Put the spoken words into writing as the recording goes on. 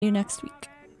you next week.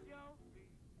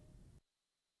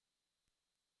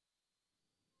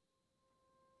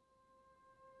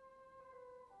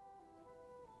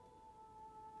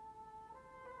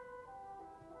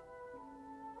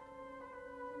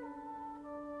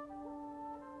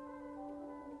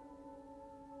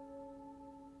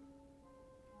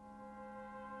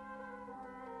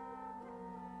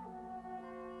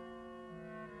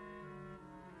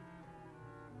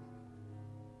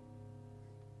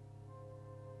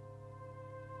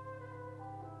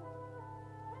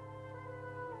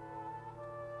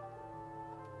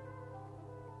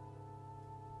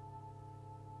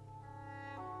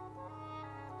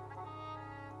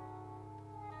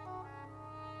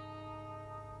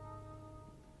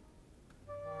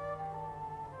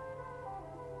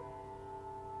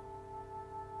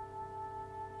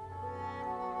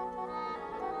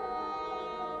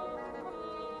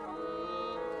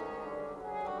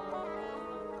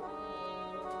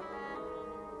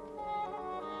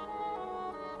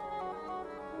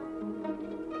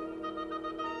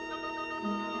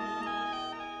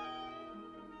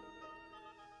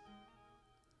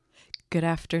 Good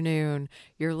afternoon.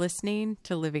 You're listening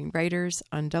to Living Writers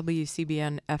on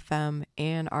WCBN FM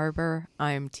Ann Arbor.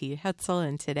 I'm T. Hetzel,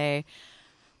 and today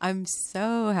I'm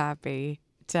so happy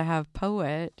to have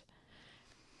poet,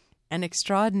 an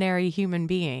extraordinary human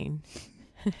being,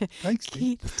 Thanks,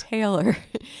 Keith Taylor.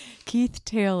 Keith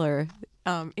Taylor,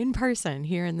 in person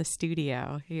here in the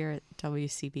studio here at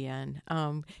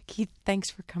WCBN. Keith, thanks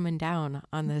for coming down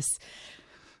on this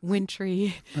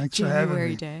wintry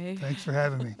January day. Thanks for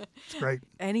having me. It's great.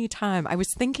 Anytime. I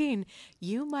was thinking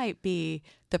you might be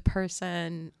the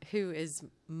person who is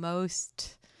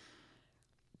most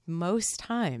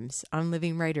times on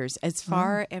Living Writers, as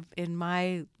far in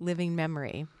my living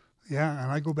memory. Yeah,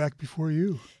 and I go back before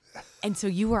you. And so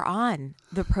you were on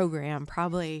the program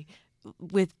probably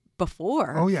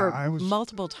before I was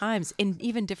multiple times in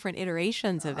even different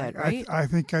iterations of it, right? I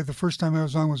think the first time I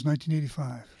was on was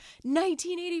 1985.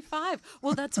 1985.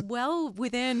 Well, that's well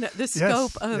within the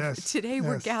scope of today.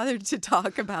 We're gathered to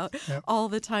talk about All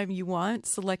the Time You Want,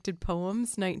 Selected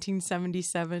Poems,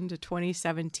 1977 to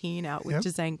 2017, out with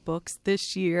Dzanc Books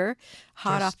this year,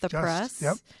 hot off the press.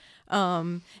 Yep.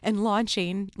 And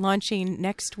launching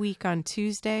next week on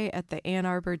Tuesday at the Ann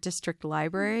Arbor District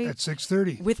Library At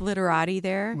 6:30. with Literati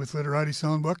there. With Literati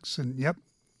selling books and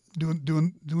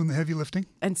doing the heavy lifting.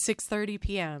 And 6:30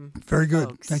 p.m. Very good.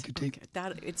 Folks. Thank you, T.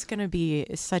 Okay. It's going to be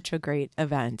such a great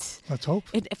event. Let's hope.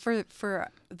 For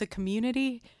the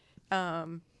community,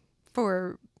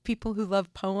 for people who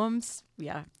love poems,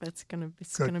 it's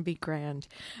gonna be grand.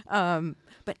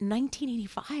 But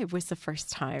 1985 was the first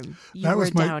time you were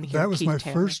down here. That was Keith my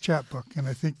Taylor. first chapbook, and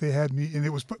I think they had me, and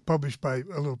it was published by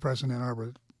a little press in Ann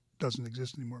Arbor. Doesn't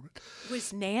exist anymore. But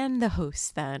Was Nan the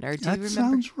host then, or do you remember? That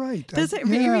sounds right. Does it?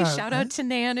 Maybe shout out to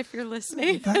Nan if you're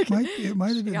listening. It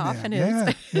might have been. She often Nan.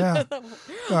 is. Yeah.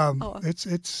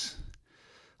 It's.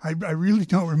 I really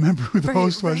don't remember who the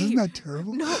host was. Isn't that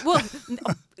terrible? No. Well,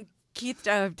 Keith.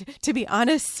 To be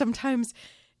honest, sometimes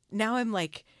now I'm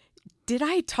like, did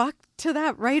I talk to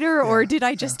that writer, or did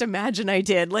I just imagine I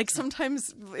did? Like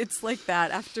sometimes it's like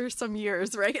that after some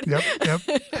years, right? Yep.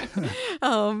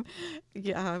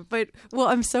 But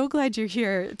I'm so glad you're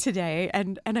here today,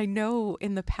 and I know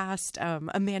in the past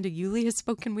Amanda Yulee has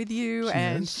spoken with you,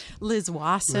 Liz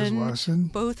Wasson,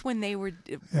 both when they were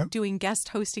doing guest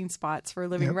hosting spots for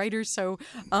Living Writers, so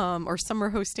or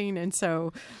summer hosting, and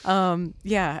so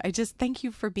I just thank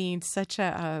you for being such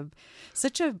a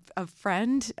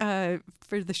friend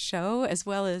for the show as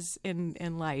well as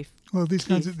in life. Well, these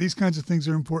kinds of things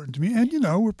are important to me, and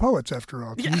we're poets after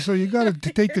all. So you got to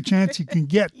take the chance you can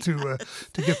get to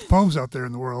get the poems out there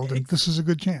in the world, and this is a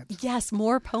good chance. Yes,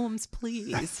 more poems,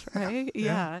 please. Right?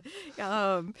 Yeah.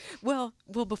 Well,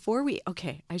 before we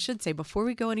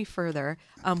go any further,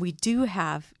 we do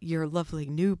have your lovely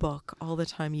new book, All the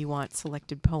Time You Want,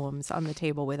 Selected Poems, on the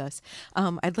table with us.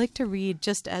 I'd like to read,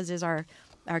 just as is our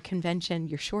convention,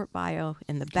 your short bio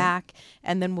in the back,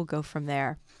 and then we'll go from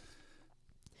there.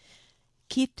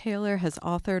 Keith Taylor has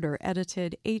authored or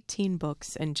edited 18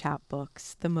 books and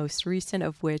chapbooks, the most recent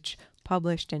of which,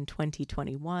 published in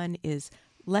 2021, is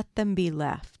Let Them Be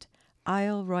Left,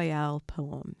 Isle Royale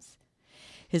Poems.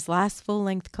 His last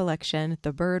full-length collection,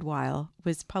 The Bird While,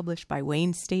 was published by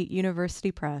Wayne State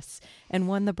University Press and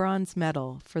won the Bronze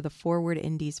Medal for the Forward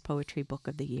Indies Poetry Book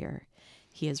of the Year.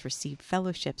 He has received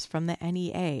fellowships from the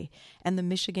NEA and the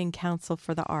Michigan Council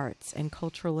for the Arts and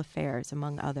Cultural Affairs,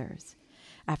 among others.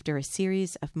 After a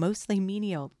series of mostly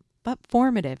menial but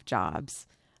formative jobs,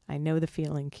 I know the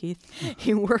feeling, Keith.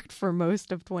 He worked for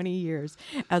most of 20 years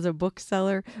as a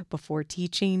bookseller before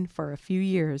teaching for a few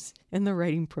years in the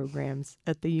writing programs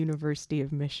at the University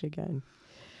of Michigan.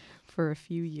 For a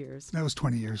few years. That was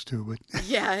 20 years too, but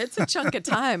yeah, it's a chunk of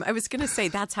time. I was going to say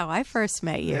that's how I first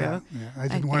met you. Yeah. I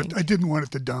didn't want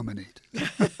it to dominate.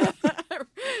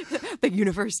 The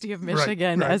University of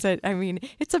Michigan, right.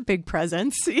 It's a big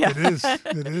presence. Yeah,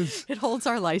 it is. It holds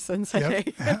our license. I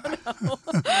think.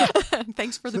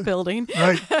 Thanks for the building,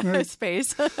 right.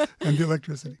 Space, and the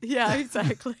electricity. Yeah,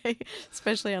 exactly.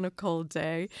 Especially on a cold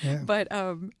day. Yeah. But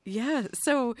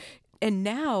so. And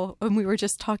now, when we were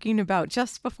just talking about,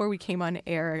 just before we came on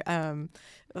air,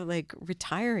 like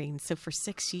retiring. So for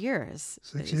 6 years.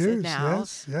 6 years now.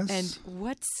 Yes. And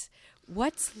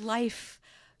what's life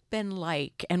been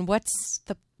like? And what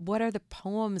are the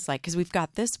poems like? Because we've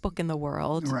got this book in the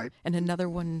world, right, and another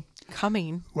one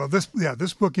coming. Well, this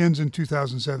book ends in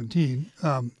 2017,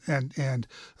 and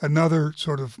another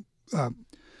sort of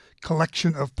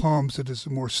collection of poems that is a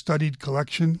more studied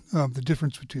collection. The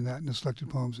difference between that and the selected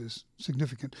poems is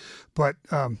significant, but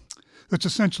that's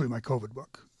essentially my COVID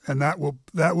book, and that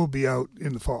will be out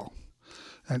in the fall,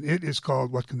 and it is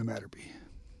called "What Can the Matter Be?"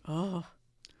 Oh,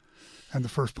 and the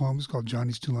first poem is called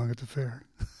 "Johnny's Too Long at the Fair."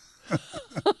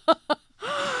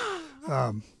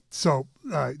 So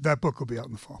that book will be out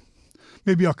in the fall.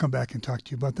 Maybe I'll come back and talk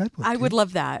to you about that book. I would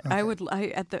love that.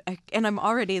 Okay. And I'm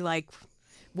already like,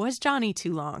 was Johnny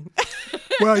too long?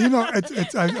 Well,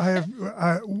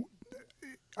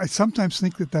 I sometimes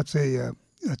think that's a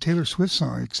Taylor Swift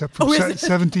song, except from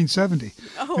 1770.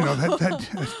 Oh.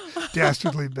 That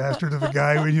dastardly bastard of a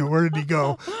guy. Where did he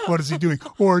go? What is he doing?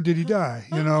 Or did he die?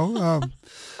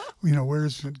 Where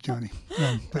is Johnny?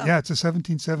 But yeah, it's a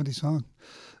 1770 song,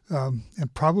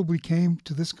 and probably came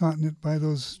to this continent by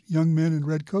those young men in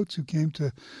red coats who came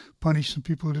to punish some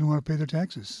people who didn't want to pay their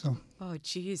taxes. So. Oh,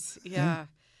 geez, yeah.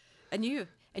 And you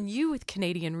with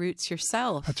Canadian roots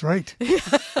yourself. That's right.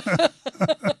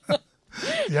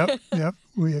 Yep.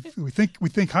 We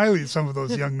think highly of some of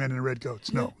those young men in red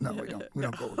coats. No, we don't. We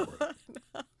don't go with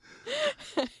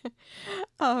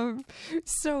it.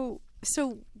 So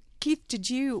Keith,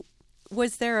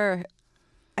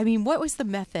 what was the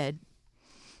method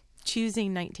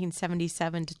choosing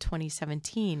 1977 to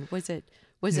 2017? Was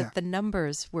it the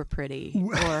numbers were pretty,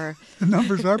 or the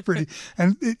numbers are pretty,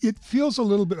 and it feels a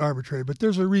little bit arbitrary, but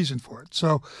there's a reason for it.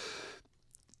 So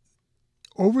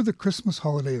over the Christmas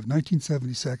holiday of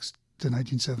 1976 to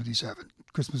 1977,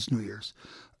 Christmas, New Year's,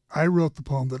 I wrote the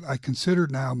poem that I consider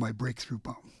now my breakthrough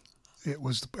poem.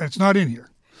 It's not in here.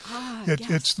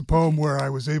 It's the poem where I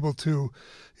was able to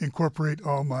incorporate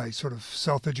all my sort of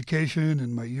self-education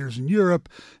and my years in Europe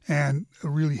and a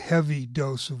really heavy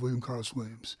dose of William Carlos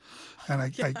Williams. And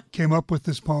I came up with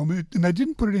this poem, and I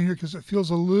didn't put it in here because it feels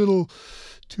a little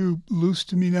too loose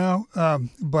to me now,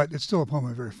 but it's still a poem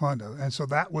I'm very fond of. And so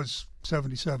that was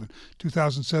 77.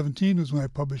 2017 was when I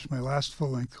published my last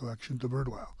full-length collection, The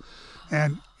Birdwhile.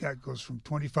 And it goes from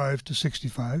 25 to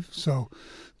 65, so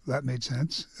that made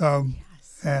sense.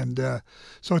 And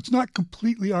so it's not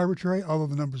completely arbitrary, although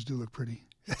the numbers do look pretty.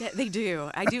 They do.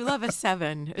 I do love a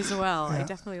 7 as well. Yeah. I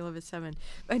definitely love a 7.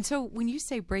 And so when you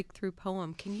say breakthrough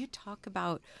poem, can you talk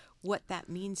about what that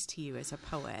means to you as a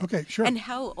poet? Okay, sure. And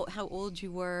how old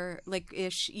you were, like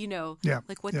ish,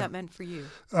 like what that meant for you.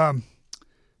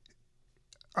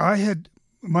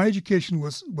 My education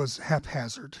was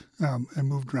haphazard and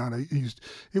moved around.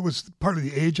 It was part of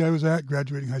the age I was at,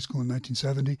 graduating high school in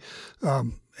 1970,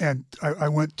 and I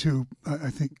went to I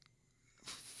think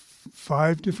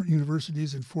 5 different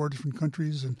universities in 4 different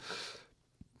countries, and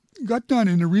got done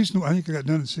in a reasonable. I think I got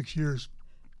done in 6 years.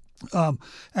 And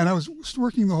I was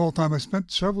working the whole time. I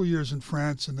spent several years in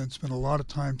France, and then spent a lot of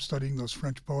time studying those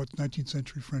French poets, 19th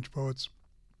century French poets.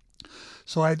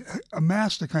 So I'd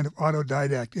amassed a kind of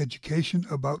autodidact education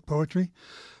about poetry,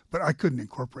 but I couldn't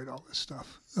incorporate all this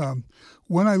stuff.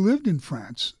 When I lived in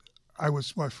France, I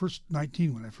was first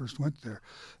 19 when I first went there,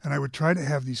 and I would try to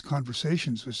have these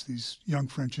conversations with these young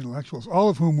French intellectuals, all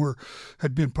of whom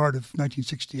had been part of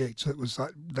 1968. So it was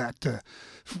that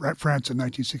France in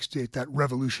 1968, that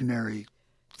revolutionary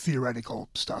theoretical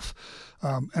stuff.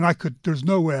 And there's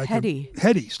no way I could...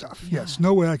 Heady stuff, yeah. Yes.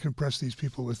 No way I could impress these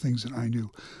people with things that I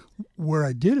knew. Where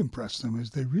I did impress them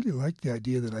is they really liked the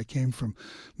idea that I came from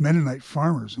Mennonite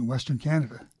farmers in Western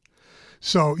Canada.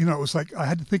 So, it was like I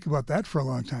had to think about that for a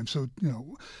long time. So,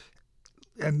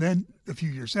 and then a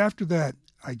few years after that,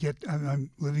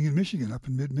 I'm living in Michigan, up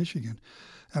in mid-Michigan,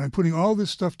 and I'm putting all this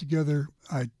stuff together.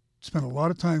 I spent a lot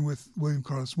of time with William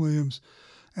Carlos Williams,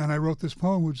 and I wrote this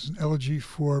poem, which is an elegy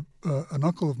for an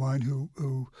uncle of mine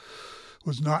who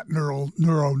was not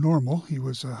neuronormal. He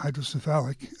was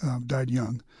hydrocephalic, died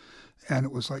young. And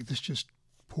it was like this just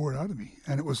poured out of me.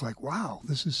 And it was like, wow,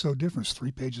 this is so different. It's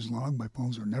 3 pages long. My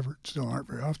poems still aren't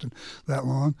very often that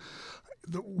long.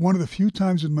 One of the few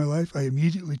times in my life I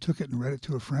immediately took it and read it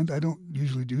to a friend. I don't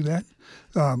usually do that,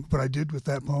 but I did with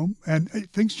that poem, and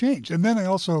things changed. And then I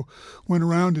also went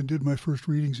around and did my first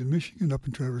readings in Michigan, up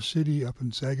in Traverse City, up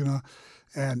in Saginaw,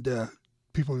 and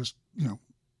people just,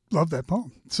 loved that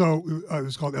poem. So it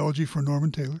was called Elegy for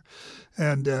Norman Taylor,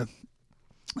 and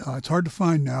it's hard to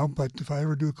find now, but if I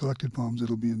ever do collected poems,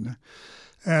 it'll be in there.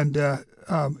 And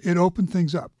it opened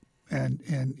things up and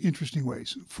in interesting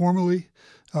ways. Formally,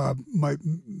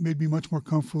 made me much more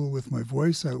comfortable with my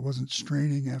voice. I wasn't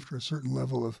straining after a certain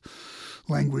level of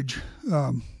language,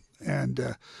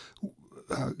 and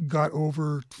got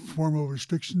over formal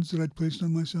restrictions that I'd placed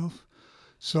on myself.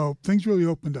 So things really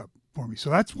opened up for me. So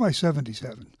that's why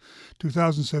 77.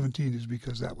 2017 is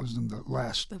because that was in the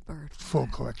last full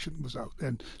collection was out.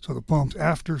 And so the poems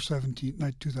after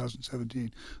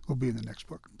 2017 will be in the next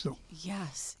book. So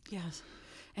Yes.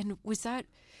 And was that...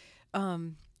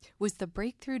 was the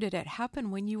breakthrough, did it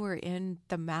happen when you were in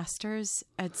the Masters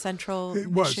at Central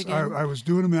Michigan? It was. I was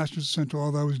doing a Masters at Central,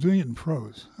 although I was doing it in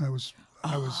prose. I was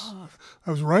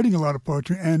writing a lot of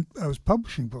poetry, and I was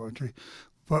publishing poetry,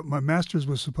 but my Masters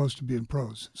was supposed to be in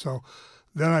prose. So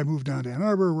then I moved down to Ann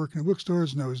Arbor, working at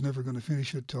bookstores, and I was never going to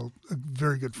finish it till a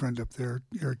very good friend up there,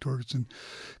 Eric Torgerson,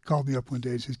 called me up one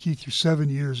day and said, "Keith, your 7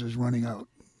 years is running out."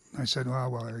 I said,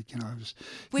 well, Eric,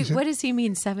 Wait, what does he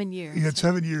mean, 7 years? You had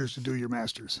 7 years to do your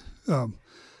master's. There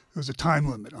was a time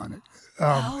limit on it.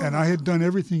 And I had done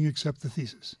everything except the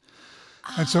thesis.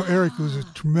 And so Eric was a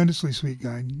tremendously sweet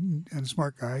guy and a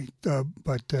smart guy.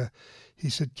 But he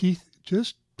said, "Keith,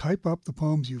 just type up the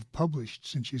poems you've published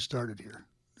since you started here,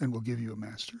 and we'll give you a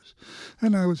master's."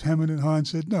 And I was hemming and hawing and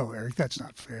said, "No, Eric, that's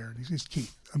not fair." And he says,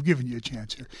 "Keith, I'm giving you a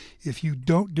chance here. If you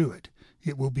don't do it,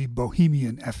 it will be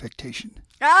bohemian affectation."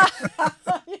 Yes.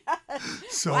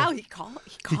 So wow, he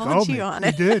called you on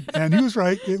it. He did, and he was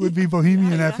right. It would be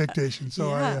bohemian affectation.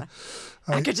 So I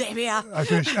academia. I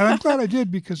finished, and I'm glad I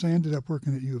did, because I ended up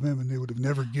working at U of M, and they would have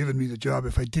never given me the job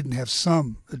if I didn't have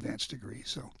some advanced degree.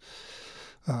 So,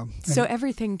 so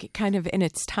everything kind of in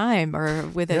its time, or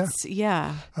with its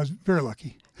I was very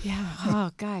lucky. Yeah.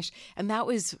 Oh gosh, and that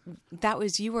was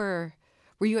you were.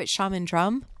 Were you at Shaman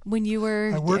Drum when you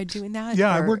were doing that?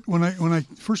 Yeah, I worked when I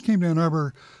first came to Ann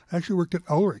Arbor. I actually worked at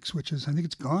Ulrich's, which is, I think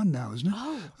it's gone now, isn't it?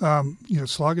 Oh.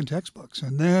 Slogging textbooks.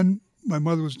 And then my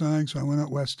mother was dying, so I went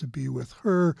out west to be with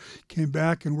her, came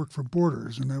back and worked for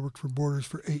Borders. And I worked for Borders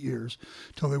for 8 years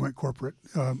till they went corporate.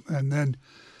 And then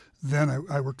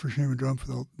I worked for Shaman Drum for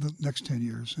the next 10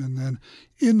 years. And then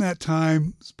in that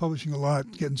time, publishing a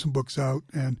lot, getting some books out,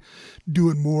 and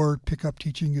doing more pick-up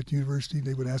teaching at the university.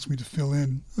 They would ask me to fill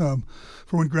in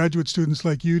for when graduate students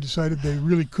like you decided they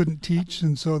really couldn't teach,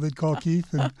 and so they'd call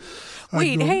Keith. And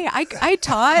I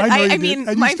taught. I mean,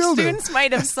 my students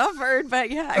might have suffered,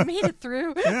 but I made it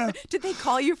through. Yeah. Did they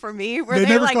call you for me? They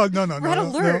never called. No. Red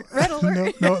alert.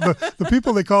 No, the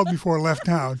people they called before left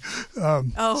town.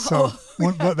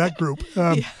 That group.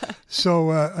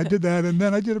 So I did that, and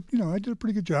then I did a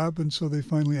pretty good job, and so they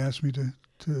finally asked me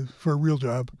for a real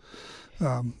job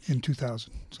in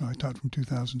 2000. So I taught from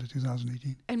 2000 to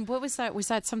 2018. And what was that? Was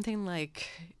that something like?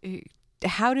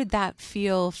 How did that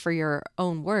feel for your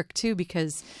own work too?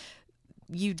 Because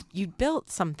you built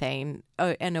something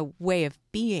and a way of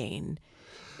being,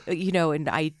 and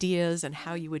ideas and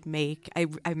how you would make. I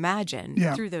imagine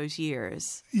through those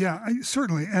years. Yeah,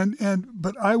 certainly.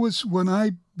 But I was, when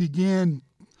I began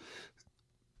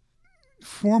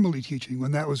formally teaching,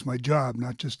 when that was my job,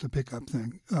 not just a pickup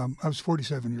thing, I was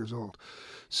 47 years old.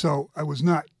 So I was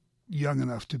not young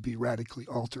enough to be radically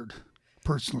altered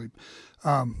personally.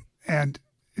 And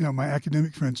my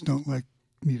academic friends don't like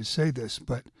me to say this,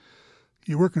 but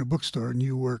you work in a bookstore and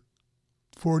you work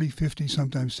 40, 50,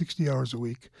 sometimes 60 hours a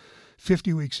week,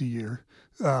 50 weeks a year,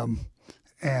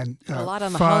 and a lot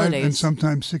on the 5 holidays, and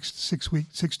sometimes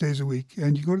 6 days a week.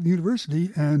 And you go to the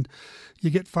university and you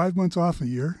get 5 months off a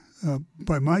year,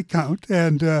 by my count.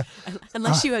 And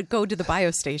unless you go to the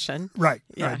bio station, right?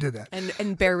 I did that,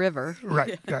 and Bear River,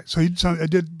 right. So I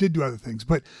did do other things,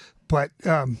 but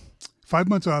 5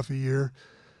 months off a year.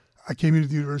 I came into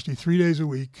the university 3 days a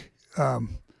week.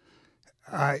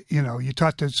 You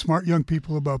taught to smart young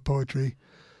people about poetry.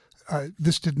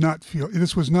 This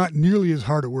was not nearly as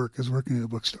hard a work as working in a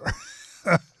bookstore.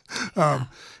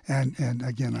 And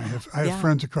again, I have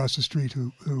friends across the street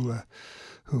who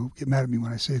get mad at me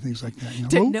when I say things like that.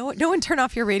 No one turn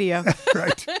off your radio.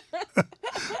 Right.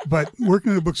 but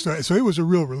working at a bookstore, so it was a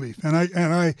real relief, and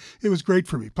it was great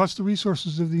for me. Plus the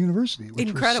resources of the university, which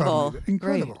incredible. were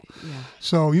incredible. Right. Yeah.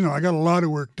 So I got a lot of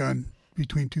work done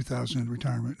between 2000 and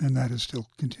retirement, and that has still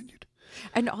continued.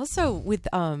 And also with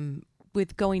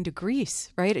going to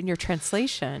Greece, right, and your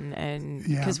translation, and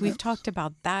because we've talked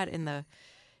about that in the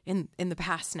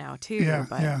past now too. Yeah.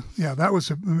 That was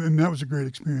a great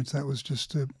experience. That was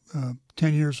just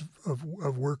 10 years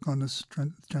of work on this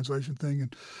translation thing,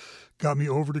 and got me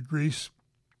over to Greece,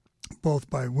 both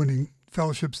by winning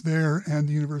fellowships there and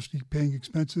the university paying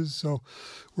expenses. So,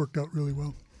 worked out really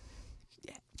well.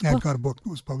 And got a book that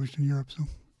was published in Europe. So,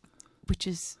 which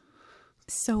is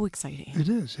so exciting. It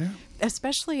is, yeah.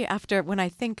 Especially when I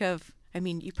think of. I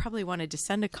mean, you probably wanted to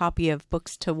send a copy of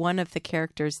books to one of the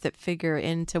characters that figure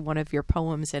into one of your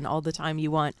poems, and all the time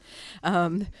you want.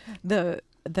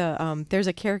 There's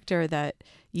a character that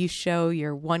you show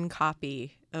your one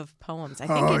copy of poems. I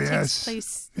think takes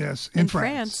place in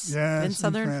France. Yes, in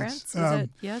southern France. Is it?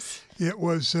 Yes. It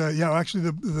was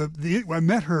actually I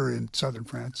met her in southern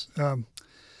France,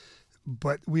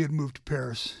 but we had moved to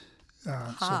Paris.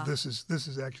 So this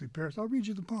is actually Paris. I'll read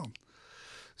you the poem.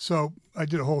 So I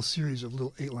did a whole series of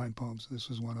little 8-line poems. This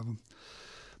was one of them.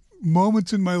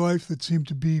 Moments in my life that seemed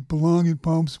to belong in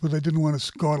poems, but I didn't want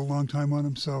to go out a long time on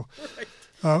them. So,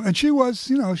 and she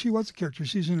was a character.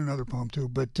 She's in another poem too,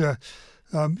 but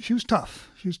she was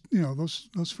tough. She was,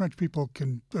 those French people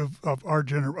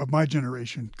of my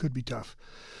generation could be tough.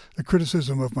 The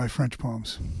criticism of my French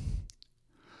poems.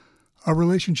 Our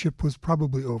relationship was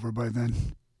probably over by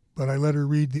then, but I let her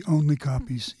read the only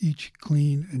copies, each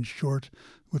clean and short,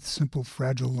 with simple,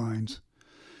 fragile lines.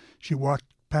 She walked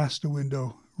past the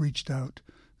window, reached out,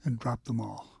 and dropped them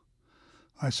all.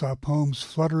 I saw poems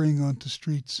fluttering onto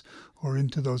streets or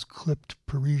into those clipped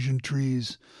Parisian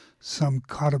trees, some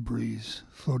caught a breeze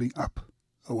floating up,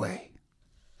 away.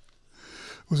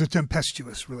 It was a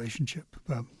tempestuous relationship.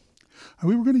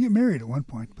 We were going to get married at one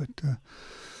point, but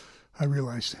I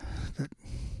realized that,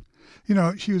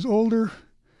 she was older,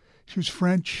 she was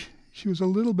French, she was a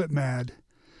little bit mad.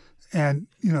 And,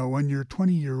 when you're a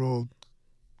 20-year-old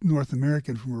North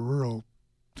American from a rural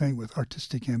thing with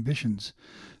artistic ambitions,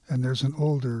 and there's an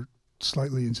older,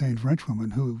 slightly insane French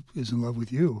woman who is in love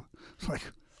with you, it's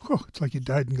like you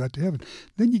died and got to heaven.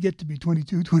 Then you get to be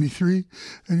 22, 23,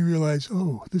 and you realize,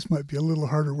 this might be a little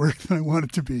harder work than I want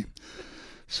it to be.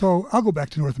 So I'll go back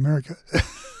to North America.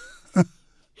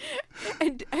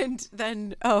 and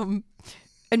then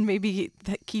and maybe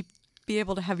be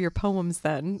able to have your poems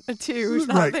then too.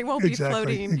 Right, they won't be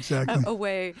floating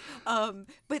away.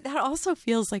 But that also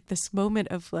feels like this moment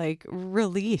of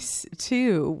release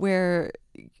too, where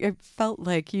it felt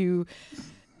like you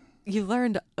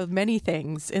learned of many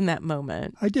things in that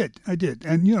moment. I did.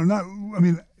 And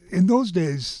in those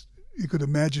days you could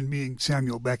imagine being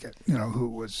Samuel Beckett, who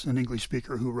was an English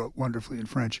speaker who wrote wonderfully in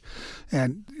French.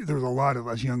 And there was a lot of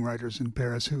us young writers in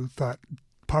Paris who thought,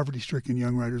 poverty-stricken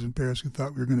young writers in Paris who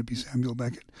thought we were going to be Samuel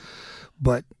Beckett.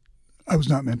 But I was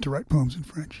not meant to write poems in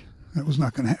French. That was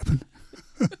not going to happen.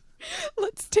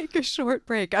 Let's take a short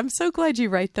break. I'm so glad you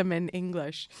write them in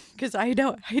English, because I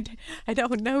don't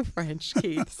know French,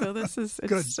 Keith. So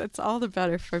it's all the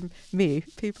better for me,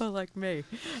 people like me.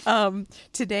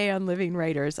 Today on Living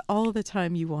Writers, All the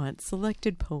Time You Want,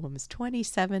 selected poems, 20.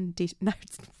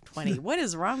 What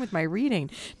is wrong with my reading?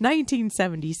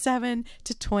 1977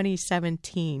 to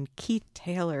 2017. Keith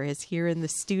Taylor is here in the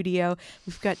studio.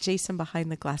 We've got Jason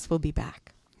behind the glass. We'll be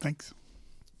back. Thanks.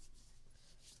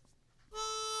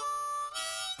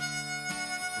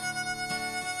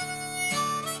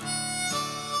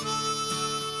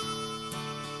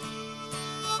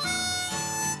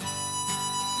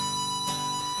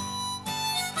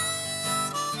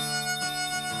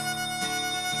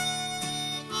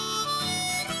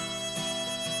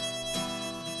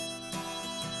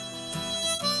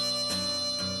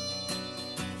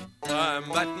 I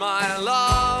met my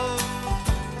love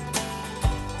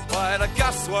by the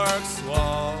gasworks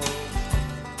wall.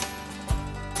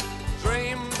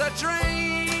 Dreamed a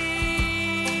dream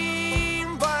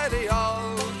by the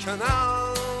old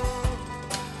canal.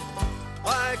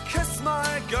 I kissed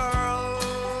my girl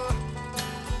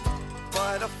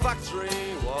by the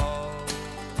factory wall.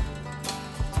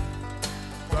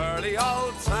 Dirty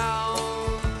old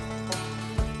town,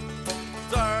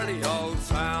 dirty old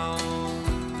town.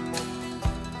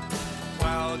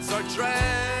 Clouds are drifting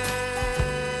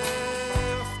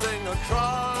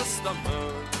across the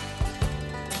moon.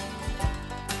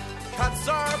 Cats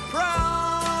are prowling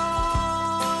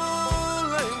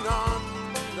on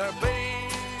their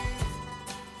beat.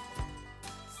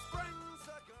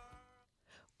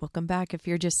 Welcome back. If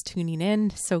you're just tuning in,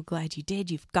 so glad you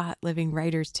did. You've got Living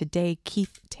Writers today.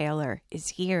 Keith Taylor is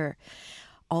here.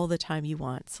 All the Time You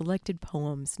Want. Selected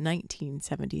Poems,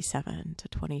 1977 to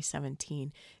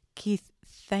 2017. Keith,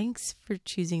 thanks for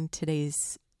choosing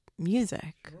today's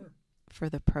music for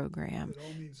the program. It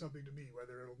all means something to me.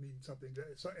 Whether it'll mean something to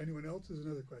anyone else is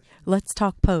another question. Let's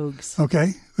talk Pogues.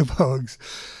 Okay, the Pogues.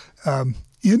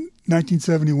 In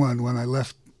 1971, when I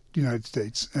left the United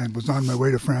States and was on my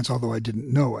way to France, although I didn't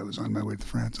know I was on my way to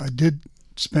France, I did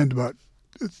spend about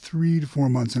 3 to 4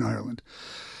 months in Ireland.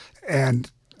 And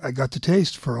I got to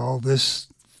taste for all this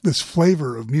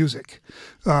flavor of music.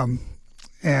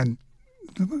 And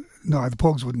no, the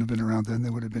Pogues wouldn't have been around then. They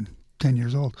would have been 10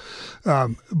 years old.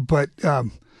 But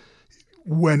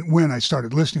when I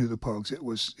started listening to the Pogues,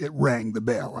 it rang the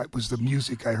bell. It was the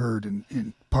music I heard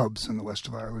in pubs in the west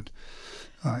of Ireland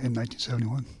in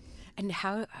 1971. And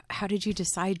how did you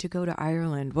decide to go to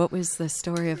Ireland? What was the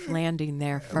story of landing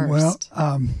there first?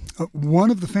 Well,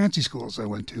 one of the fancy schools I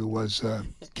went to was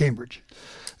Cambridge.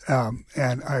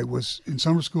 And I was in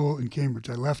summer school in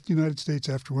Cambridge. I left the United States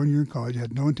after 1 year in college. I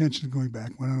had no intention of going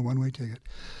back, went on a one-way ticket.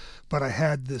 But I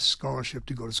had this scholarship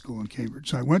to go to school in Cambridge.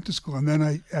 So I went to school, and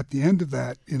then at the end of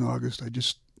that, in August, I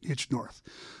just hitched north.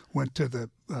 Went to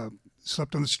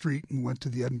slept on the street and went to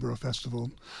the Edinburgh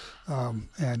Festival,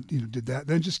 and did that.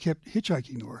 Then just kept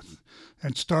hitchhiking north,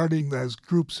 and starting those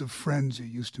groups of friends who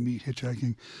used to meet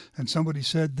hitchhiking. And somebody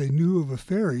said they knew of a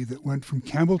ferry that went from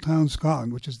Campbelltown,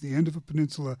 Scotland, which is the end of a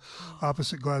peninsula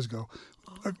opposite Glasgow,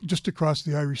 just across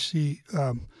the Irish Sea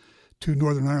to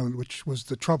Northern Ireland, which was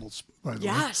the Troubles, by the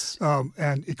way.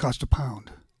 And it cost £1.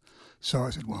 So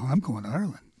I said, well, I'm going to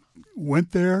Ireland.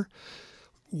 Went there.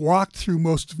 Walked through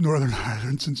most of Northern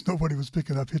Ireland since nobody was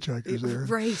picking up hitchhikers there.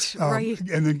 Right.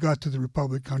 And then got to the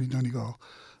Republic, County Donegal.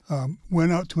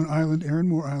 Went out to an island,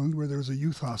 Erinmore Island, where there was a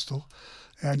youth hostel,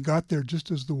 and got there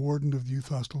just as the warden of the youth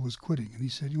hostel was quitting. And he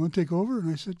said, you want to take over?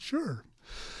 And I said, sure.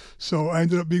 So I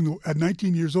ended up being, at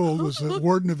 19 years old, was the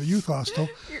warden of the youth hostel.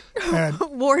 And,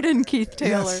 Warden Keith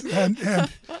Taylor. Yes, and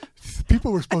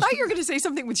people were supposed I thought you were going to say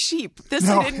something with sheep. This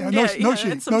no, I didn't no, get. No yeah,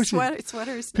 sheep. and some No sheep.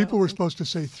 Sweaters. People no. were supposed to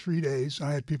say 3 days.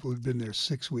 I had people who'd been there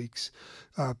 6 weeks.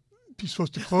 You're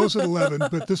supposed to close at 11,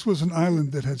 but this was an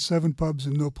island that had 7 pubs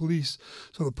and no police,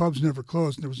 so the pubs never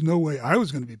closed. And there was no way I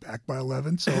was going to be back by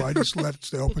 11, so I just let it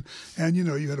stay open. And,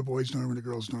 you had a boys' dorm and a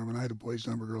girls' dorm, and I had a boys'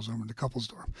 dorm, a girls' dorm, and a couples'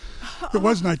 dorm. It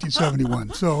was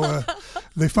 1971, so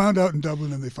they found out in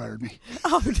Dublin and they fired me.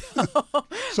 Oh, no.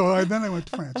 So then I went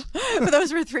to France. But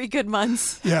those were 3 good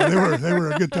months. Yeah, they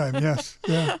were a good time, yes.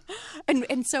 Yeah. And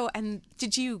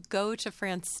did you go to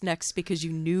France next because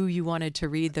you knew you wanted to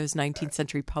read those 19th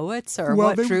century poets, or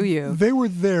what drew you? They were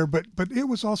there, but it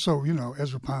was also,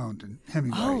 Ezra Pound and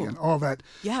Hemingway and all that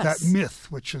that myth,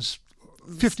 which is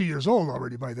 50 years old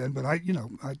already by then. But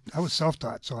I was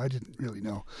self-taught, so I didn't really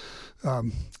know.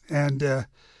 And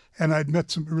I'd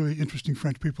met some really interesting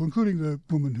French people, including the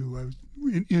woman who I was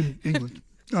in England.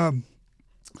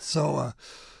 So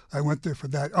I went there for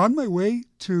that. On my way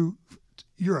to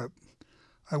Europe,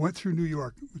 I went through New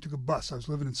York. I took a bus. I was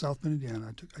living in South Bend,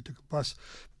 Indiana. I took a bus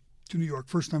to New York.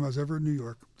 First time I was ever in New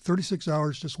York. 36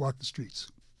 hours, just walk the streets.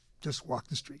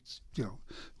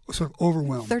 Sort of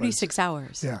overwhelmed. 36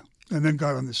 hours. Yeah. And then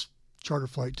got on this charter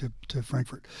flight to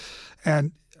Frankfurt.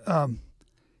 And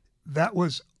that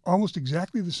was almost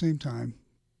exactly the same time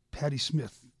Patti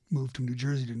Smith moved from New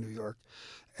Jersey to New York.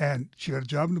 And she got a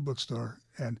job in the bookstore.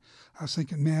 And I was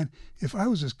thinking, man, if I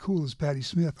was as cool as Patti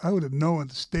Smith, I would have known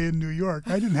to stay in New York.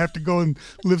 I didn't have to go and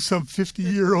live some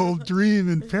 50-year-old dream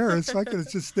in Paris. I could have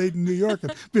just stayed in New York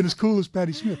and been as cool as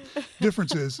Patti Smith.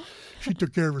 Difference is, she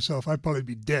took care of herself. I'd probably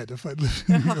be dead if I'd lived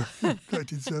in New York in the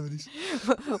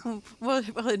 1970s. Well,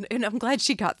 and I'm glad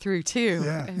she got through too.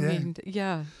 Yeah, I mean,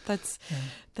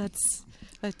 that's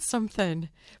something.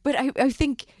 But I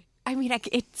think,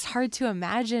 it's hard to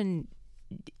imagine.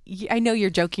 I know you're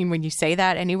joking when you say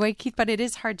that anyway, Keith, but it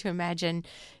is hard to imagine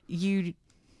you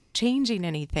changing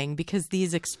anything, because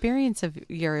these experiences of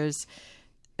yours,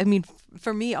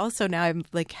 for me also now, I'm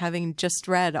like, having just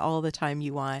read All the Time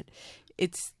You Want,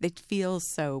 it feels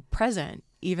so present,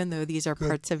 even though these are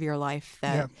parts of your life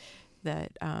that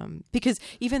because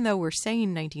even though we're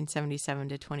saying 1977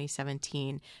 to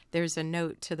 2017, there's a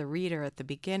note to the reader at the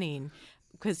beginning,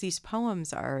 because these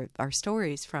poems are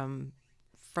stories from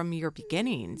your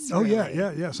beginnings. Oh, really.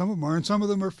 yeah. Some of them are, and some of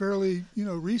them are fairly,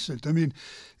 recent.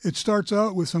 It starts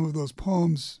out with some of those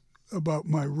poems about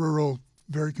my rural,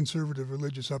 very conservative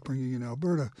religious upbringing in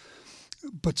Alberta.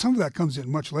 But some of that comes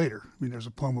in much later. There's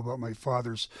a poem about my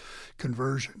father's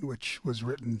conversion, which was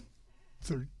written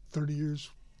 30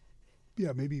 years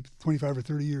maybe 25 or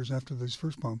 30 years after those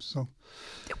first poems. So,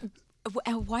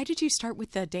 why did you start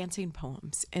with the dancing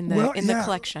poems in the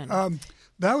collection?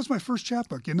 That was my first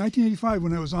chapbook. In 1985,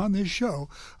 when I was on this show,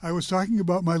 I was talking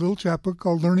about my little chapbook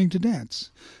called Learning to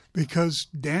Dance, because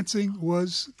dancing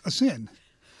was a sin.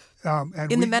 And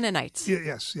the Mennonites.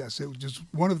 Yes. It was just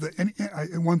one of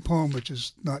one poem, which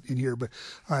is not in here, but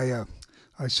I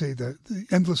say the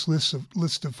endless list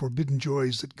of forbidden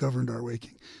joys that governed our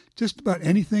waking. Just about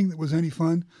anything that was any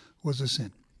fun was a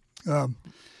sin,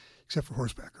 except for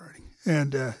horseback riding.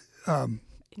 And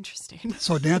interesting.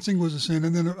 So dancing was a sin,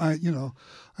 and then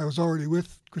I was already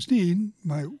with Christine,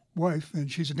 my wife,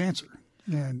 and she's a dancer,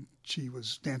 and she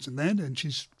was dancing then, and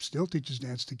she still teaches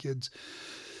dance to kids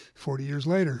 40 years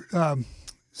later.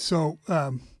 So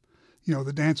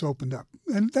the dance opened up,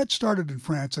 and that started in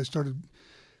France.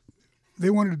 They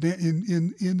wanted to dance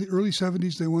in the early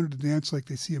 70s. They wanted to dance like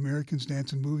they see Americans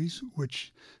dance in movies,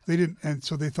 which they didn't, and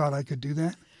so they thought I could do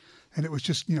that, and it was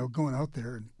just going out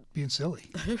there and being silly,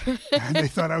 and they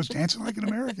thought I was dancing like an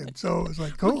American. So it was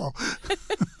like, cool.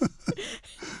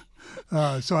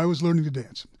 So I was learning to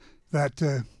dance. That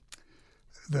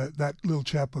little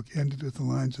chapbook ended with the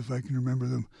lines, if I can remember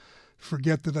them: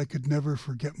 "Forget that I could never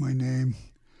forget my name,"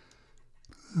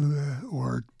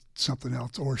 or something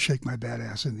else, or "shake my bad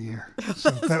ass in the air."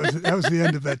 So that was the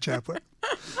end of that chapbook.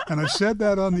 And I've said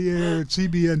that on the air at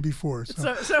CBN before.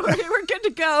 So we're good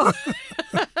to go.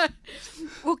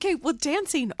 Okay, well,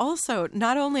 dancing also,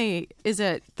 not only is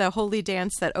it the holy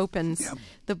dance that opens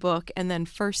the book, and then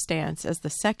first dance as the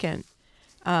second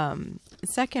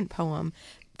poem,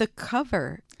 the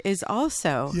cover is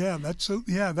also... that's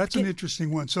an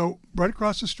interesting one. So right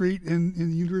across the street in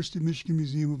the University of Michigan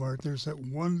Museum of Art, there's that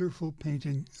wonderful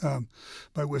painting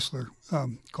by Whistler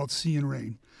called Sea and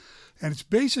Rain. And it's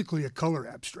basically a color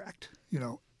abstract,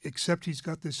 except he's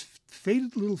got this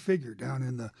faded little figure down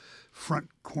in the front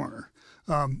corner.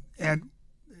 And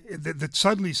that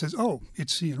suddenly says, oh,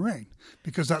 it's Sea and Rain,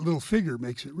 because that little figure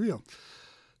makes it real.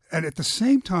 And at the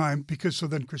same time, so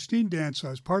then Christine danced, so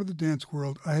I was part of the dance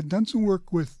world. I had done some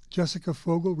work with Jessica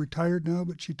Fogel, retired now,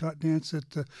 but she taught dance at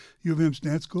the U of M's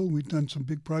dance school. We'd done some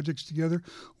big projects together,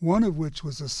 one of which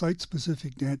was a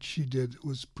site-specific dance she did. It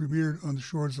was premiered on the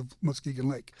shores of Muskegon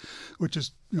Lake, which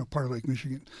is part of Lake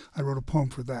Michigan. I wrote a poem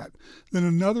for that. Then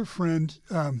another friend,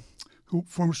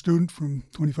 former student from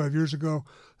 25 years ago,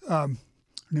 her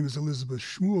name is Elizabeth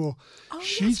Schmuel. Oh,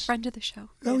 she's friend of the show.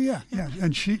 Oh yeah.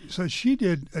 And she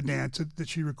did a dance that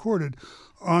she recorded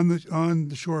on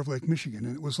the shore of Lake Michigan,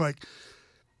 and it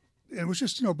was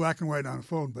just black and white on a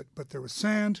phone, but there was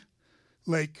sand,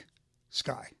 lake,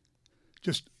 sky,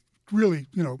 just really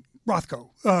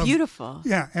Rothko. Beautiful.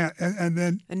 Yeah, and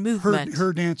then movement.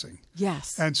 Her dancing.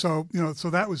 Yes. And so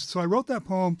so I wrote that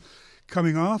poem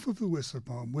coming off of the Whistler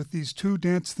poem with these two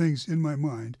dance things in my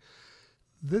mind.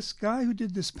 This guy who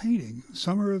did this painting,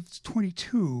 summer of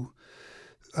 22,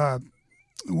 a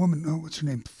woman, what's her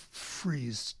name?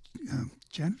 Freeze,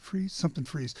 Janet Freeze, something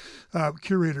Freeze,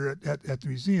 curator at the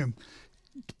museum,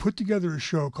 put together a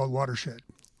show called Watershed,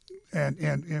 and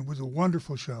it was a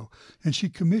wonderful show. And she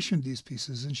commissioned these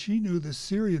pieces, and she knew this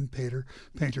Syrian painter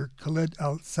Khaled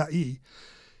Al-Sa'i,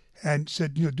 and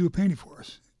said, do a painting for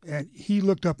us. And he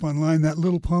looked up online that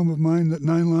little poem of mine, that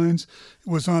 9 lines,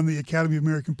 was on the Academy of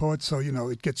American Poets, so,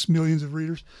 it gets millions of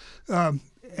readers.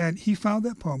 And he found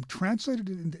that poem, translated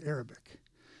it into Arabic,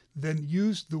 then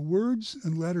used the words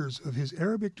and letters of his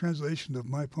Arabic translation of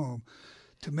my poem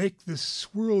to make this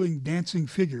swirling, dancing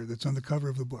figure that's on the cover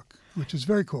of the book, which is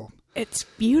very cool. It's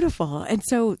beautiful. And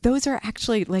so those are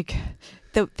actually like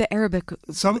the Arabic.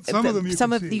 Some of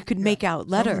them you could make out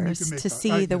letters to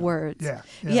see the words. Yeah,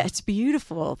 it's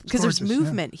beautiful because there's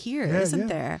movement here, isn't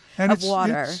there? And of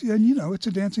water. It's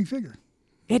a dancing figure.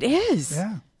 It is.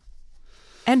 Yeah.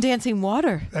 And dancing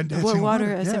water. And dancing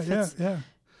water as if it's... Yeah.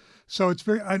 So it's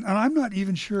very, and I'm not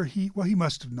even sure he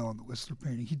must have known the Whistler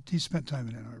painting. He spent time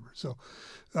in Ann Arbor. So,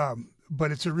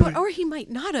 but it's a really... or he might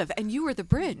not have, and you were the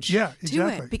bridge to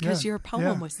it because your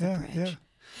poem was the bridge.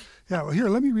 Yeah, well, here,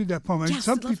 let me read that poem. Yes,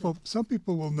 some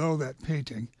people will know that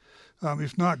painting.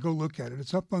 If not, go look at it.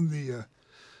 It's up on the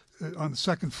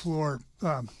second floor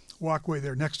walkway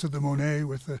there next to the Monet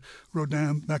with the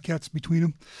Rodin maquettes between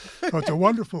them. So it's a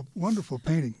wonderful, wonderful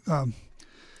painting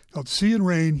called Sea and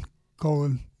Rain,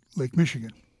 Lake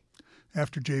Michigan,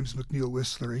 after James McNeill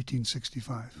Whistler,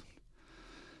 1865.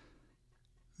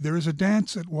 There is a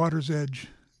dance at water's edge,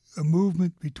 a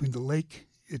movement between the lake,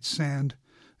 its sand,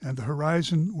 and the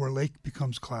horizon where lake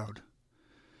becomes cloud.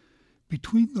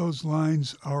 Between those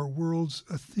lines, our world's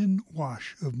a thin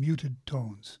wash of muted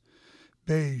tones,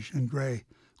 beige and gray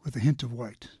with a hint of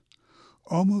white,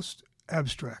 almost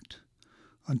abstract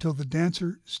until the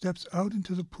dancer steps out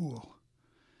into the pool.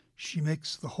 She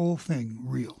makes the whole thing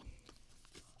real.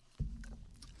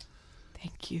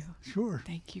 Thank you. Sure.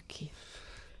 Thank you, Keith.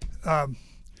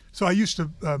 So I used to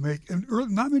make, and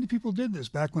not many people did this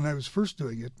back when I was first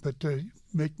doing it, but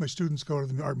make my students go to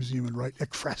the art museum and write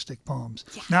ekphrastic poems.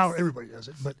 Yes. Now everybody does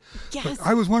it, but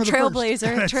I was one of the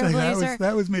Trailblazer, first. Trailblazer.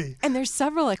 That was me. And there's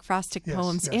several ekphrastic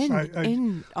poems yes,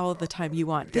 in All the Time You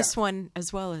Want. This one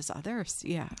as well as others.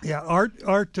 Yeah. Yeah,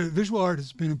 visual art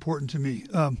has been important to me.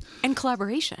 And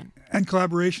collaboration. And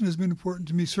collaboration has been important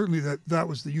to me. Certainly that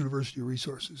was the university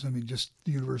resources. I mean, just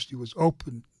the university was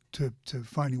open to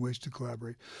finding ways to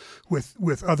collaborate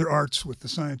with other arts, with the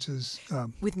sciences.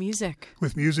 With music.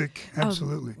 With music,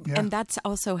 absolutely. Yeah. And that's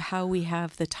also how we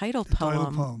have the title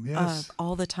poem yes. of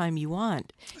All the Time You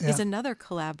Want is another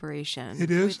collaboration.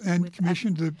 It is, and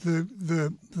commissioned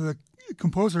the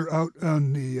composer out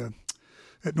on the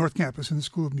at North Campus in the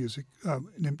School of Music,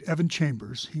 named Evan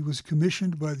Chambers. He was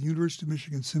commissioned by the University of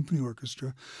Michigan Symphony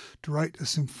Orchestra to write a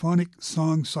symphonic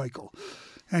song cycle.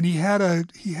 And he had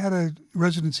a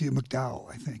residency at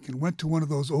MacDowell, I think, and went to one of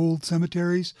those old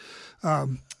cemeteries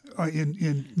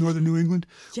in northern New England.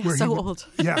 Yeah, where old.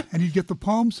 Yeah, and he'd get the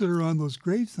poems that are on those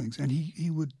grave things, and he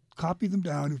would copy them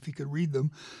down if he could read them,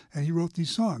 and he wrote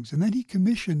these songs. And then he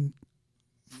commissioned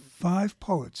 5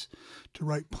 poets to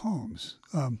write poems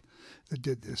that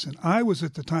did this. And I was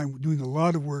at the time doing a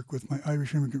lot of work with my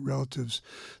Irish immigrant relatives,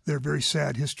 their very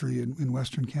sad history in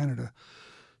Western Canada.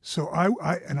 So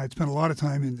I'd spent a lot of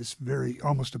time in this very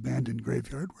almost abandoned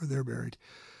graveyard where they're buried.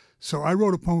 So I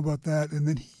wrote a poem about that, and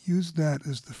then he used that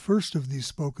as the first of these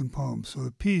spoken poems. So the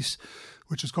piece,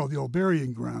 which is called The Old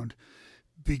Burying Ground,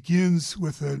 begins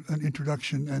with an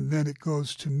introduction, and then it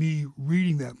goes to me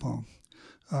reading that poem.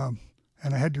 And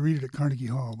I had to read it at Carnegie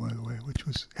Hall, by the way, which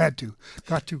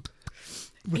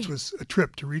was a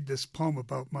trip to read this poem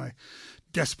about my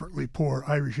desperately poor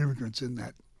Irish immigrants in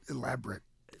that elaborate,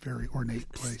 very ornate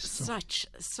place. So.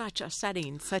 Such a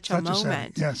setting, such a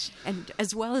moment. Yes. And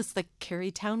as well as the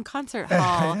Carytown Concert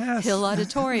Hall, yes. Hill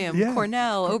Auditorium,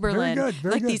 Cornell, Oberlin,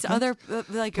 very good. These other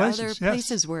other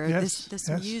places where yes. this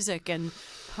music and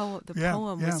poem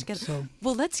was together. So.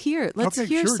 Well, let's hear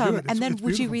sure, some, and then it's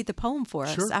would you beautiful. read the poem for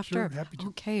us after? Sure, happy to.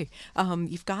 Okay.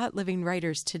 You've got living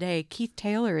writers today. Keith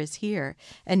Taylor is here,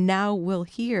 and now we'll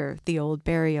hear the old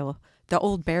burying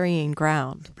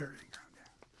ground. The burying ground.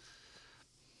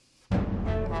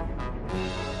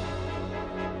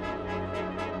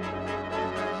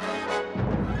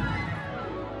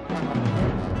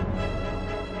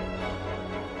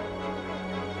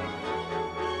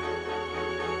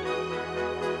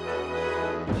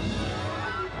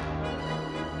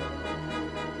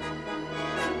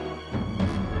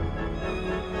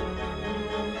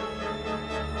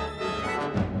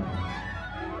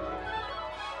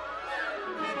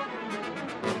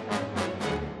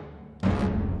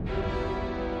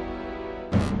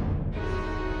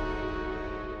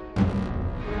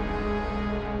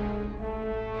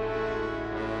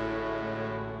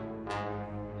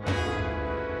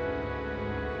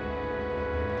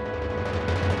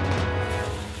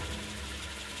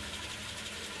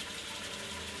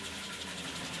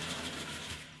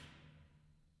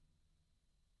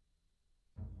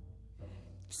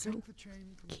 So,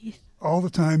 Keith. All the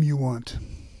time you want.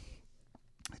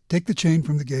 Take the chain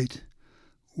from the gate,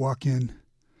 walk in.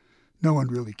 No one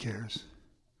really cares.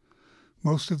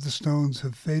 Most of the stones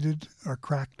have faded, are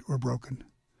cracked or broken.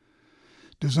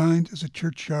 Designed as a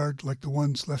churchyard like the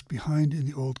ones left behind in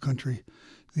the old country,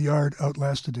 the yard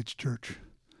outlasted its church.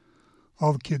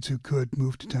 All the kids who could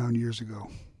moved to town years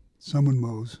ago. Someone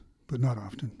mows, but not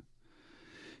often.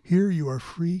 Here you are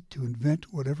free to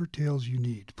invent whatever tales you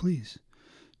need. Please,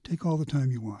 take all the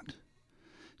time you want.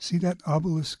 See that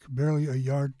obelisk barely a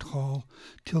yard tall,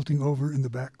 tilting over in the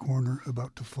back corner,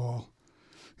 about to fall?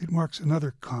 It marks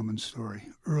another common story,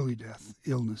 early death,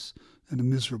 illness, and a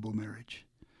miserable marriage.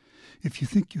 If you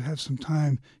think you have some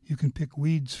time, you can pick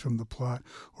weeds from the plot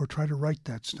or try to write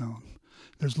that stone.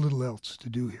 There's little else to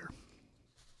do here.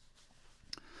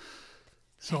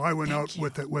 So I went out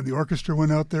with it when the orchestra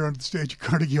went out there on the stage at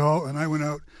Carnegie Hall, and I went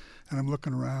out and I'm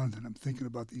looking around and I'm thinking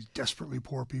about these desperately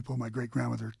poor people. My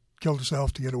great-grandmother killed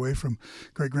herself to get away from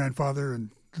great-grandfather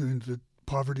and the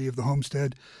poverty of the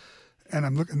homestead. And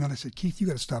I'm looking, and then I said, Keith, you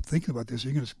got to stop thinking about this.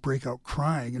 You're going to break out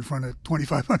crying in front of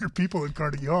 2,500 people in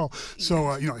Carnegie Hall. So,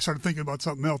 I started thinking about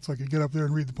something else so I could get up there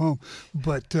and read the poem.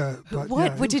 But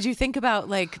what did you think about,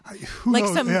 like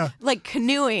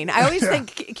canoeing? I always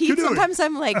think Keith. Canoeing. Sometimes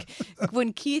I'm like,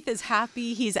 when Keith is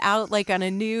happy, he's out like on a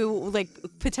new, like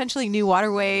potentially new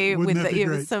waterway with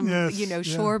some,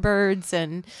 shorebirds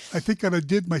and. I think I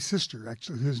did my sister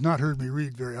actually, who has not heard me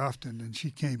read very often, and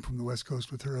she came from the West Coast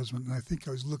with her husband, and I think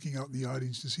I was looking out in the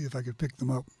audience to see if I could pick them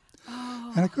up.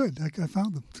 Oh. And I could. I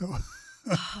found them. So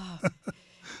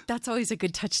that's always a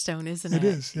good touchstone, isn't it? It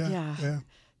is. Yeah.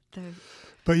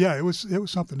 But it was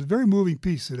something. A very moving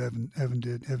piece that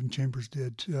Evan Chambers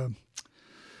did, so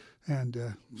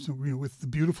with the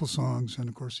beautiful songs, and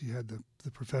of course he had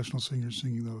the professional singers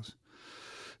singing those.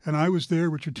 And I was there.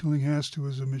 Richard Tillinghast, who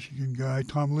was a Michigan guy,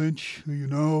 Tom Lynch, who you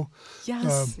know,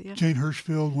 yes, Jane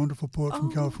Hirschfield, wonderful poet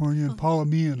from California, and Paula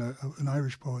Meehan, an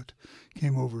Irish poet,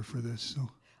 came over for this.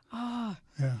 So,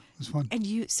 it was fun. And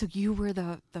you were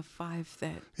the five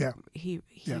that he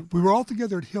we were all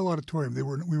together at Hill Auditorium. We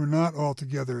were not all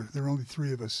together. There were only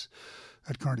three of us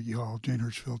at Carnegie Hall: Jane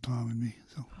Hirschfield, Tom, and me.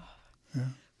 So,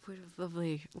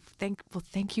 lovely.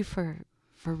 Thank you for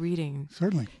reading.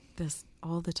 Certainly. This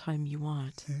all the time you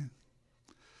want. Yeah.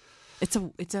 It's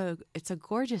a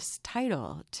gorgeous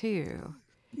title too.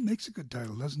 It makes a good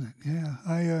title, doesn't it? Yeah.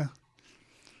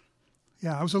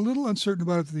 I was a little uncertain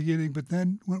about it at the beginning, but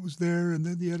then when it was there, and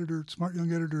then the editor, smart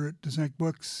young editor at Desank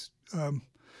Books,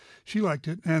 she liked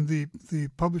it, and the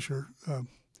publisher,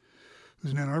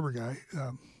 who's an Ann Arbor guy,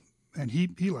 and he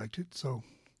liked it, so.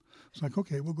 It's like,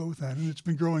 okay, we'll go with that, and it's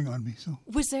been growing on me. So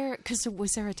was there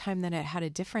a time that it had a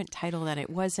different title than it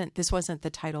wasn't? This wasn't the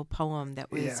title poem that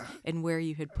was, and where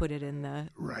you had put it in the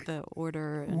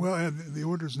order. Well, the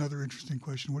order is another interesting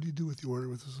question. What do you do with the order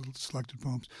with those little selected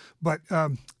poems? But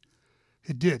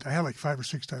it did. I had like 5 or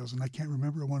 6 titles, and I can't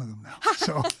remember one of them now.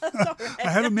 So I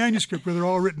had a manuscript where they're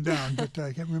all written down, but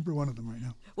I can't remember one of them right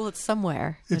now. Well, it's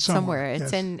somewhere. It's somewhere.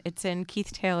 Yes. It's in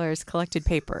Keith Taylor's collected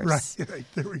papers. Right.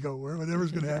 There we go.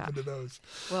 Whatever's going to happen to those.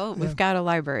 Well, we've got a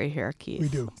library here, Keith. We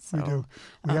do.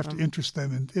 We have to interest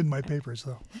them in my papers,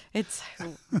 though.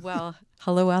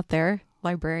 Hello out there,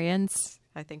 librarians.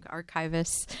 I think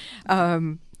archivists.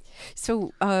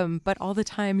 So, but all the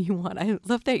time you want, I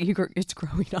love that it's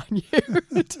growing on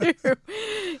you too.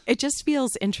 It just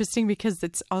feels interesting because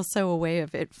it's also a way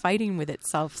of it fighting with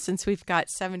itself since we've got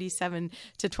 77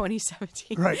 to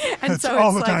 2017. Right. And that's so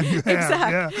all it's the time you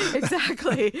have.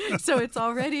 Exactly. So it's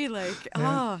already like,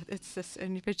 it's this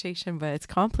invitation, but it's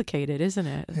complicated, isn't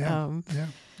it? Yeah.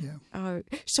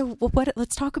 So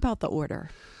let's talk about the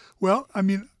order. Well, I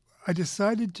mean, I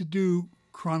decided to do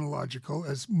chronological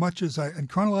as much as and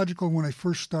chronological when I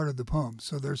first started the poems.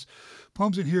 So there's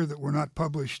poems in here that were not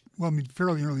published. Well, I mean,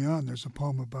 fairly early on, there's a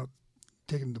poem about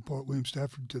taking the poet William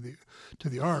Stafford to the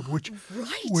Arb,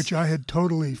 which I had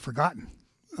totally forgotten,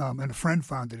 and a friend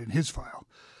found it in his file.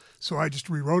 So I just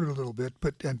rewrote it a little bit.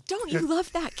 Don't you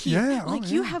love that, Keith? Yeah.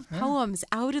 You have poems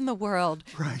out in the world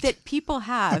that people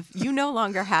have. You no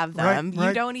longer have them. Right.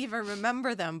 You don't even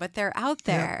remember them, but they're out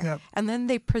there. Yeah. And then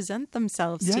they present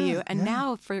themselves to you. And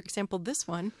now, for example, this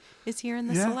one is here in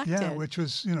the selected. Yeah, which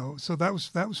was, so that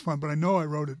was fun. But I know I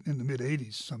wrote it in the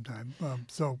mid-'80s sometime.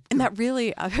 That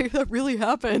really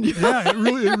happened. Yeah, it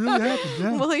really happened.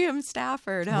 Yeah. William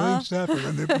Stafford, huh? William Stafford.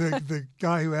 And the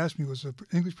guy who asked me was an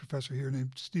English professor here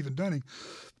named Stephen Dunning,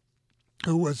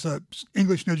 who was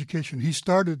English in education. He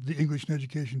started the English in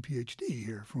education PhD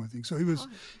here, for one thing. So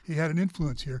he had an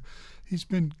influence here. He's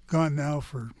been gone now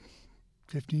for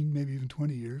 15, maybe even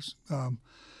 20 years.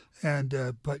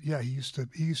 But he used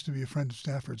to be a friend of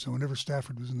Stafford. So whenever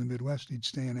Stafford was in the Midwest, he'd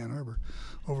stay in Ann Arbor,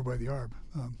 over by the Arb.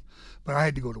 But I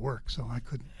had to go to work, so I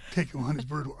couldn't take him on his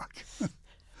bird walk.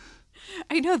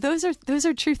 I know those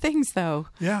are true things, though.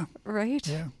 Yeah. Right.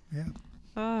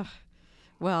 Yeah.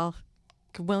 Well,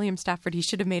 William Stafford, he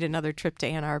should have made another trip to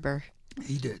Ann Arbor.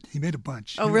 He did. He made a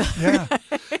bunch. Oh, really? Yeah.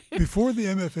 Before the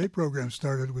MFA program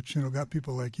started, which got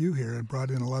people like you here and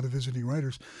brought in a lot of visiting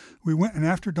writers, we went, and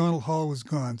after Donald Hall was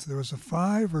gone, so there was a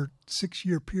 5 or 6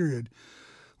 year period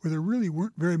where there really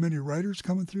weren't very many writers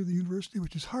coming through the university,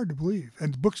 which is hard to believe.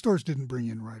 And bookstores didn't bring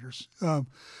in writers.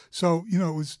 So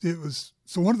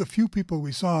one of the few people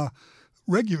we saw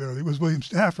regularly was William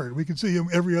Stafford. We could see him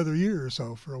every other year or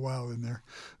so for a while in there.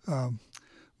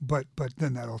 But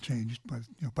then that all changed. By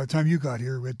the time you got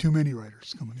here, we had too many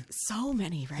writers coming in. So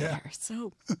many writers. Yeah.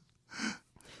 So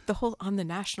the whole on the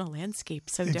national landscape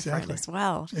different as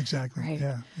well. Exactly. Right.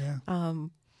 Yeah.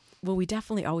 Well, we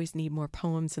definitely always need more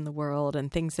poems in the world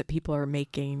and things that people are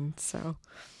making. So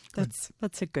that's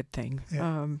a good thing.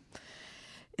 Yeah.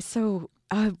 So,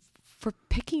 for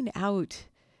picking out,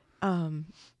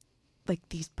 like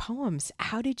these poems,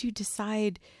 how did you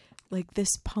decide, like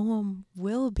this poem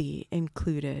will be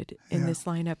included in this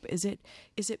lineup? Is it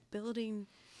building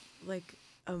like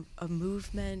a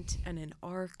movement and an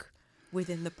arc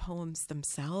within the poems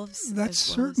themselves? That's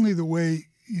certainly the way,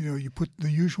 you put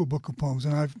the usual book of poems,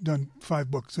 and I've done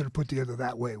 5 books that are put together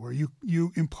that way, where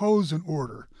you impose an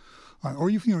order. Or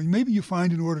maybe you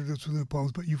find an order that's within the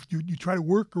poems, but you try to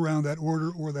work around that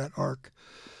order or that arc.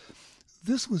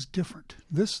 This was different.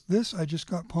 This I just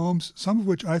got poems, some of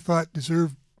which I thought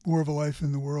deserved more of a life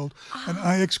in the world, and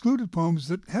I excluded poems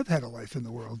that have had a life in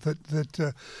the world.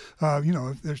 There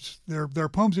are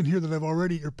poems in here that I've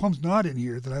already, or poems not in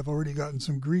here that I've already gotten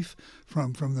some grief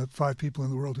from the 5 people in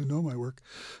the world who know my work.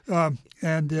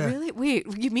 Really? Wait,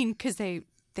 you mean because they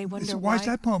wonder so why is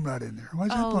that poem not in there? Why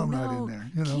is that poem not in there?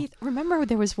 Keith, remember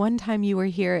there was one time you were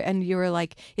here and you were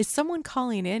like, is someone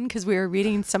calling in? Because we were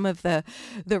reading some of the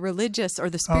religious or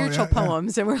the spiritual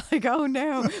poems, and we're like, oh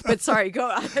no. But sorry,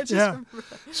 go on.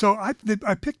 So I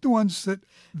picked the ones that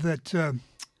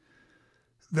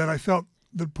I felt,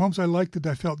 the poems I liked that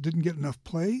I felt didn't get enough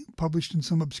play, published in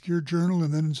some obscure journal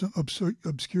and then in some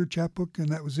obscure chapbook, and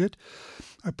that was it.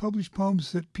 I published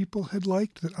poems that people had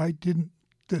liked that I didn't,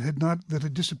 that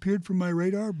had disappeared from my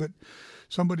radar, but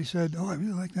somebody said, "Oh, I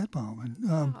really like that poem."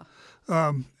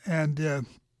 And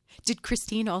did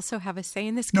Christine also have a say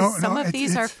in this? No, some of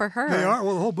these are for her. They are.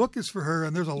 Well, the whole book is for her,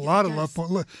 and there's a lot of love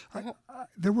poems. Look,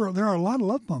 there are a lot of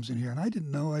love poems in here, and I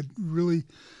didn't know I'd really.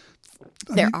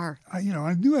 I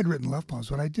knew I'd written love poems,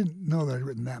 but I didn't know that I'd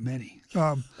written that many.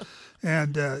 So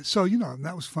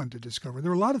that was fun to discover.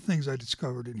 There were a lot of things I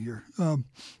discovered in here.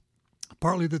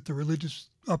 Partly that the religious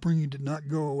upbringing did not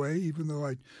go away, even though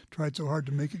I tried so hard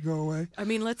to make it go away. I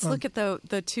mean, let's look at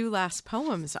the 2 last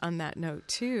poems on that note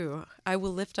too. I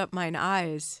will lift up mine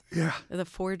eyes. Yeah.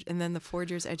 And then the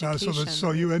Forger's Education.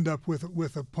 So you end up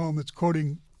with a poem that's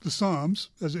quoting the Psalms,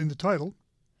 as in the title,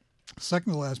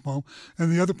 second to the last poem,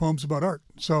 and the other poem's about art.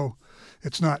 So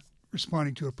it's not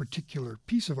responding to a particular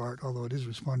piece of art, although it is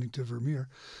responding to Vermeer.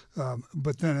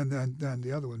 But then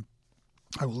the other one,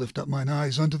 I will lift up mine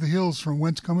eyes unto the hills, from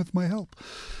whence cometh my help.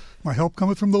 My help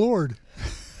cometh from the Lord,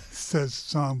 says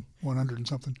Psalm 100 and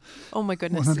something. Oh my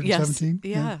goodness! 117.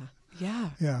 Yes.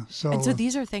 Yeah. So and so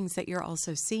these are things that you're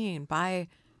also seeing by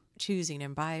choosing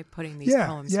and by putting these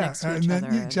poems next to each other.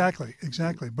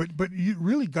 Exactly. But you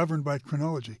really governed by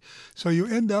chronology. So you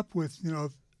end up with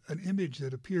an image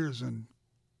that appears in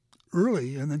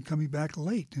early and then coming back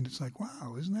late, and it's like,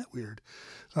 wow, isn't that weird?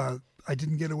 I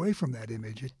didn't get away from that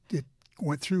image. It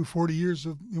went through 40 years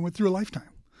it went through a lifetime,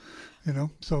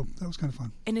 so that was kind of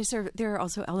fun. And there are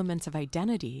also elements of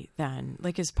identity then,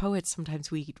 like as poets, sometimes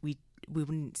we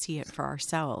wouldn't see it for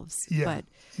ourselves, but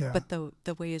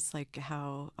the way is like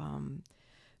how,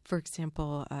 for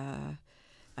example,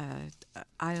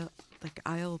 Isle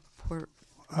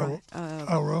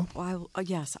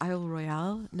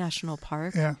Royale National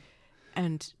Park,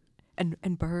 and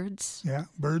birds. Yeah,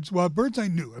 birds. Well, birds I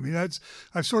knew. I mean, I've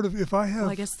sort of, if I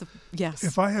have,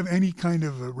 if I have any kind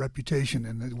of a reputation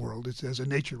in the world, it's as a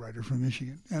nature writer from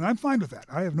Michigan, and I'm fine with that.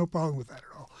 I have no problem with that at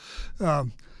all.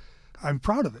 I'm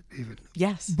proud of it, even.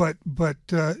 Yes. But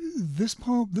this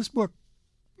book,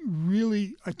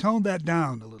 really, I toned that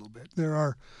down a little bit. There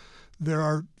are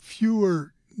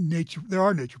fewer nature. There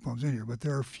are nature poems in here, but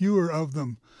there are fewer of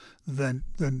them than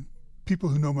people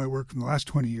who know my work from the last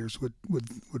 20 years would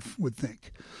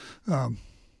think. I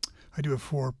do have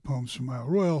 4 poems from Isle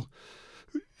Royale.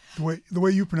 The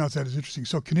way you pronounce that is interesting.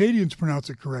 So Canadians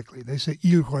pronounce it correctly. They say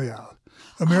Île Royale.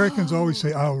 Americans always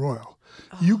say Isle Royale.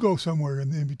 You go somewhere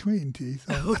in between, Teeth.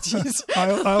 Oh, jeez.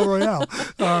 Isle Royale.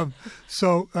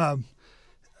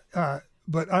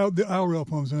 But the Isle Royale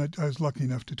poems, and I was lucky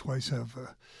enough to twice have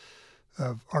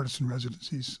artisan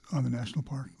residencies on the national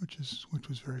park, which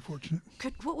was very fortunate.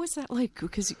 What was that like?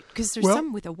 Because there's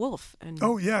some with a wolf. And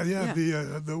oh yeah.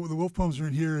 The wolf poems are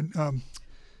in here, and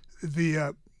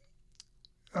they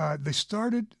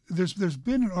started. There's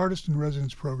been an artist in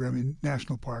residence program in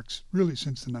national parks really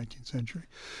since the 19th century,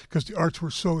 because the arts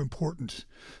were so important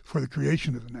for the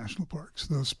creation of the national parks.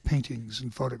 Those paintings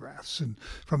and photographs and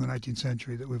from the 19th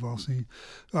century that we've all seen.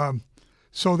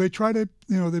 So they try to,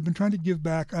 they've been trying to give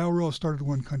back. Isle Royale started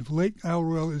one kind of late. Isle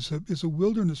Royale is a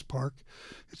wilderness park.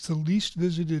 It's the least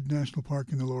visited national park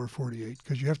in the lower 48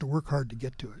 because you have to work hard to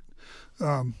get to it.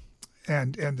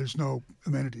 And there's no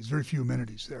amenities, very few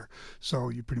amenities there. So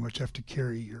you pretty much have to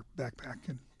carry your backpack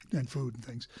and and food and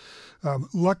things.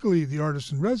 Luckily, the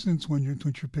artist in residence, when you're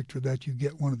picture that, you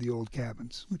get one of the old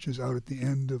cabins, which is out at the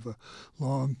end of a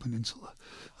long peninsula,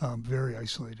 very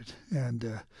isolated,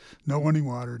 and no running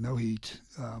water, no heat.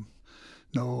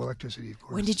 No electricity, of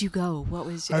course. When did you go? What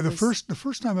was the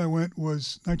first time I went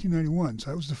was 1991. So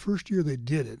that was the first year they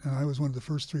did it, and I was one of the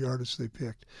first 3 artists they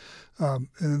picked. And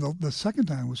then the second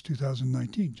time was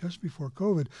 2019, just before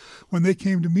COVID, when they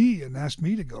came to me and asked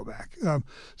me to go back.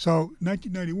 So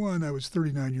 1991, I was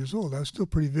 39 years old. I was still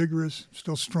pretty vigorous,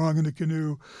 still strong in the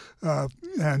canoe,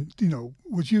 and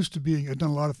was used to I'd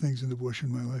done a lot of things in the bush in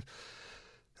my life.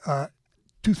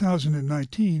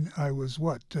 2019, I was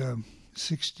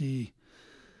 60.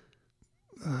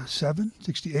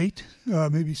 68,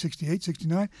 maybe 68,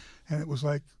 69. And it was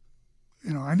like,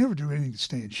 I never do anything to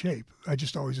stay in shape. I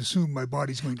just always assume my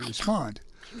body's going to respond.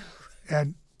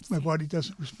 And my body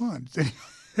doesn't respond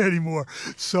anymore.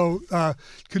 So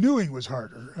canoeing was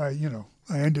harder. I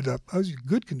was a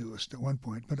good canoeist at one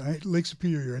point, but Lake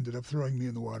Superior ended up throwing me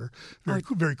in the water,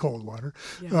 very cold water.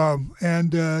 Yeah.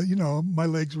 My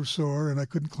legs were sore and I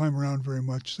couldn't climb around very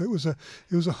much. So it was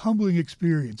a humbling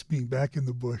experience being back in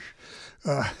the bush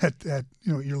at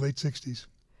your late 60s.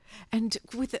 And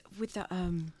with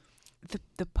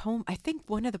the poem, I think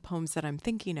one of the poems that I'm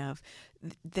thinking of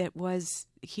that was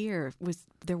here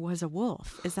there was a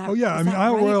wolf. Is that? Oh yeah,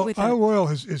 Isle Royale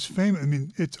is famous.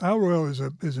 Isle Royale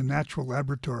is a natural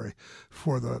laboratory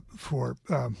for the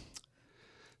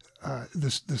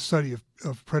study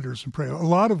of predators and prey. A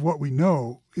lot of what we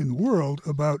know in the world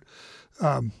about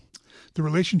the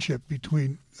relationship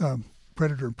between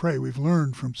predator and prey, we've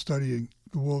learned from studying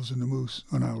the wolves and the moose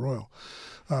on Isle Royale.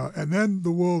 And then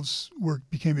the wolves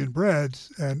became inbred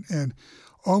and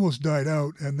almost died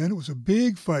out. And then it was a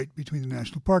big fight between the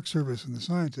National Park Service and the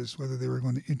scientists whether they were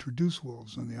going to introduce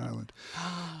wolves on the island.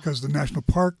 Because the National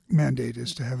Park mandate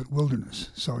is to have it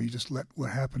wilderness. So you just let what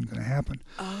happened going to happen.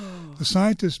 Oh. The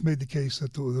scientists made the case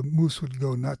that the moose would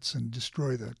go nuts and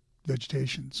destroy the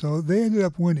vegetation. So they ended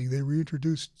up winning. They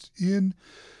reintroduced in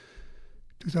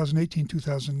 2018,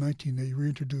 2019, they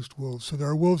reintroduced wolves. So there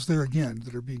are wolves there again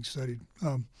that are being studied.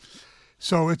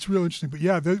 So it's real interesting. But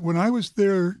yeah, when I was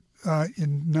there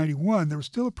in 91, there was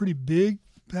still a pretty big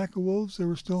pack of wolves. There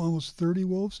were still almost 30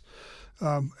 wolves.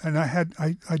 And I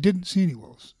didn't see any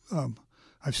wolves.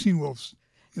 I've seen wolves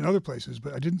in other places,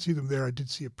 but I didn't see them there. I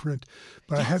did see a print.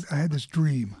 But yes. I had this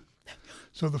dream.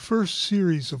 So the first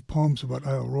series of poems about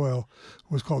Isle Royale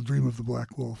was called Dream of the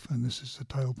Black Wolf, and this is the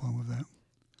title poem of that.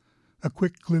 A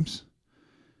quick glimpse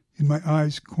in my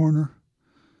eye's corner,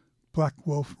 black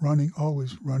wolf running,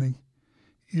 always running,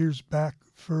 ears back,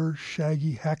 fur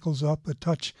shaggy, hackles up, a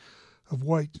touch of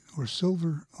white or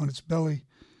silver on its belly,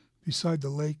 beside the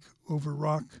lake, over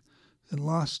rock, and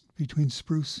lost between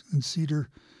spruce and cedar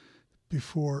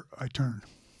before I turn.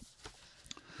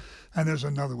 And there's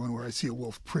another one where I see a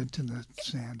wolf print in the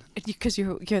sand. Because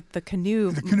you get the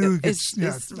canoe. The canoe is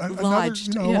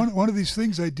lodged. One of these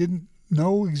things I didn't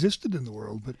know existed in the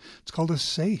world, but it's called a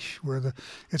seiche, where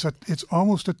it's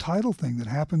almost a tidal thing that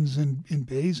happens in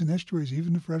bays and estuaries,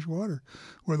 even in fresh water,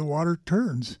 where the water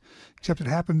turns, except it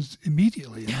happens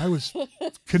immediately. And I was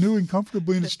canoeing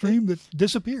comfortably in a stream that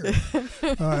disappeared,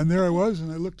 and there I was,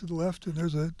 and I looked to the left, and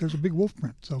there's a big wolf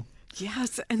print. So.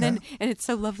 Yes, and then it's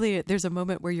so lovely. There's a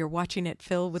moment where you're watching it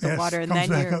fill with the water, and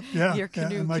then your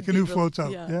canoe. And my canoe floats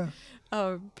out. Yeah.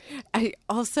 I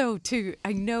also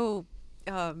I know.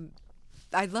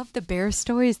 I love the bear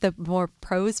stories, the more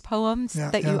prose poems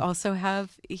that you also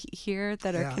have here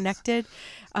that are connected.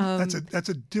 That's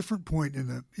a different point in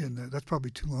the. That's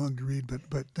probably too long to read,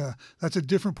 but that's a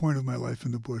different point of my life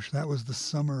in the bush. That was the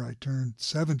summer I turned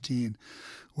 17,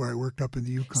 where I worked up in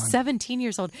the Yukon. 17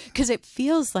 years old, because it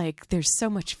feels like there's so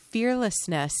much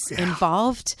fearlessness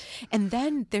involved, and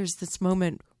then there's this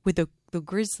moment with the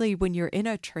grizzly when you're in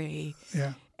a tree,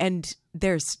 and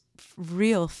there's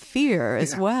real fear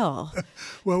as well.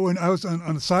 Well, when I was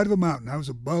on the side of a mountain, I was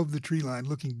above the tree line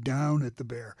looking down at the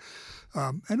bear.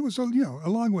 And it was, a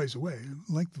long ways away,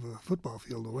 length of a football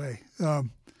field away.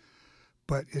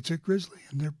 But it's a grizzly,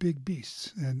 and they're big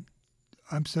beasts. And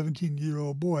I'm a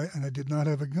 17-year-old boy, and I did not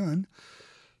have a gun.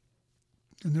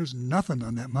 And there's nothing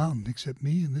on that mountain except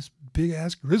me and this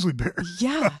big-ass grizzly bear.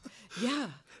 Yeah.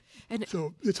 And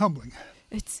so it's humbling.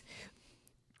 It's...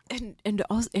 And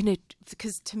also,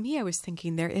 because to me, I was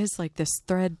thinking there is like this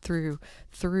thread through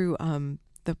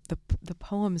the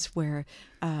poems where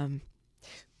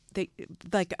they,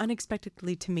 like,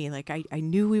 unexpectedly to me, like I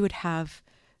knew we would have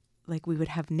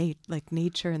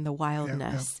nature and the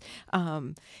wildness,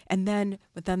 and then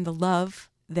the love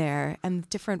there and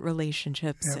different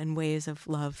relationships and ways of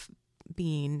love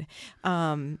being.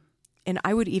 And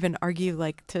I would even argue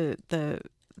like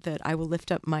that I Will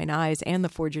Lift Up Mine Eyes and The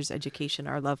Forger's Education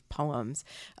are love poems.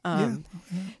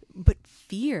 But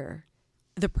fear,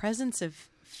 the presence of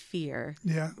fear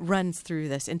runs through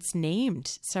this. It's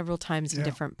named several times in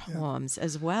different poems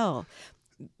as well.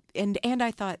 And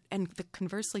I thought, and the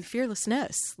conversely,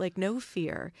 fearlessness, like no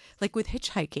fear, like with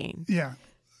hitchhiking.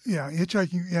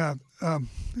 Hitchhiking.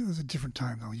 It was a different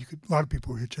time though. A lot of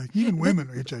people were hitchhiking. Even women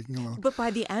are hitchhiking alone. But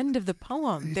by the end of the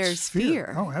poem, there's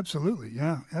fear. Oh, absolutely.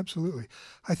 Yeah, absolutely.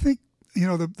 I think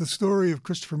the story of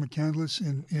Christopher McCandless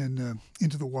in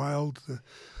Into the Wild, the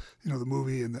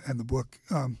movie and the book.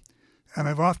 And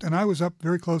I was up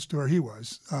very close to where he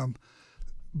was,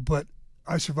 but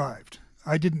I survived.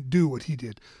 I didn't do what he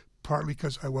did, partly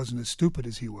because I wasn't as stupid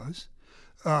as he was,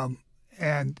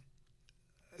 and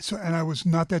I was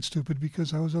not that stupid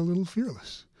because I was a little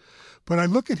fearless. But I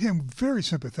look at him very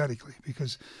sympathetically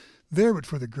because there, but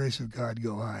for the grace of God,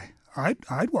 go I.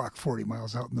 I'd walk 40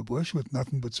 miles out in the bush with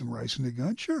nothing but some rice and a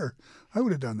gun. Sure, I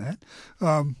would have done that.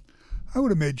 I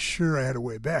would have made sure I had a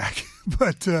way back.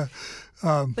 But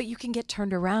you can get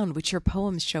turned around, which your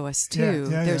poems show us too.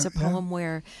 There's a poem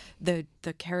where the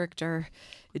character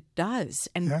does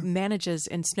and manages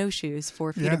in snowshoes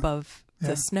 4 feet above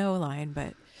the snow line,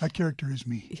 but that character is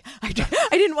me. I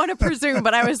didn't want to presume,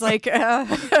 but I was like,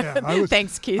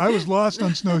 thanks, Keith. I was lost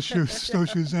on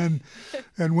snowshoes, and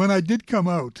when I did come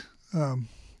out, and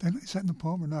is that in the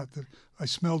poem or not? That I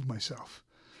smelled myself,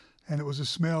 and it was a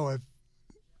smell I've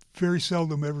very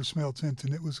seldom ever smelled since,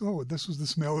 and it was this was the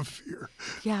smell of fear.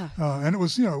 Yeah. And it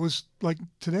was it was like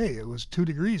today. It was 2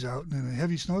 degrees out in a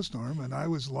heavy snowstorm, and I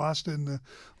was lost in the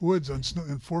woods on snow,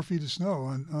 in 4 feet of snow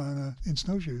in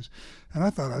snowshoes, and I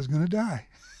thought I was going to die.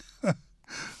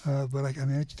 But I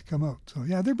managed to come out. So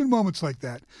yeah, there've been moments like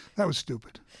that. That was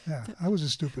stupid. Yeah, I was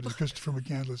as stupid as Christopher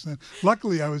McCandless. And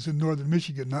luckily, I was in northern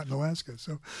Michigan, not in Alaska.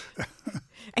 So.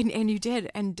 and you did,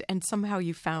 and somehow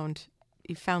you found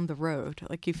the road,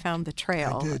 like you found the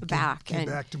trail back. Came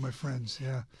back to my friends.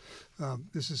 Yeah,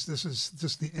 this is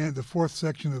just the end, the fourth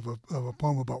section of a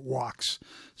poem about walks,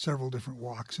 several different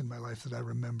walks in my life that I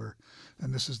remember,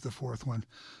 and this is the fourth one.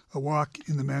 A walk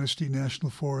in the Manistee National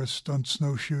Forest on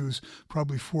snowshoes,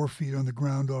 probably 4 feet on the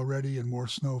ground already, and more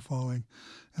snow falling.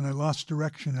 And I lost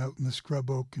direction out in the scrub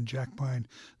oak and jack pine,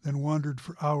 then wandered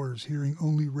for hours, hearing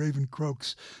only raven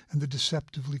croaks and the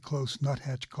deceptively close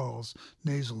nuthatch calls,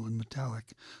 nasal and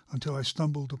metallic, until I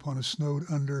stumbled upon a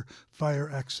snowed-under,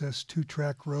 fire-access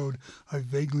 2-track road I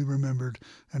vaguely remembered,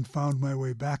 and found my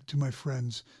way back to my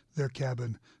friends, their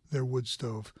cabin, their wood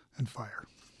stove, and fire.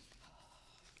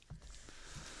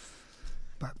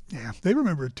 But yeah, they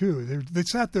remember it too. They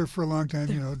sat there for a long time,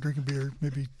 drinking beer,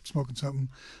 maybe smoking something,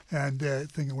 and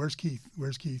thinking, "Where's Keith?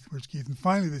 Where's Keith? Where's Keith?" And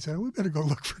finally, they said, "We better go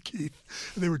look for Keith."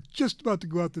 And they were just about to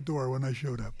go out the door when I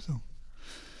showed up. So,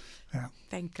 yeah.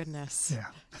 Thank goodness. Yeah.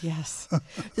 Yes.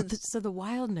 So the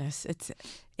wildness,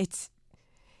 it's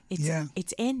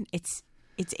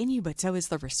in you, but so is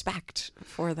the respect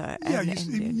for the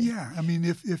yeah. I mean,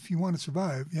 if you want to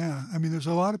survive, I mean, there's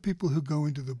a lot of people who go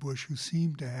into the bush who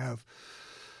seem to have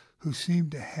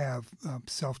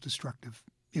self-destructive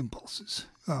impulses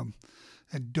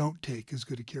and don't take as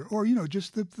good a care, or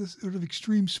just the sort of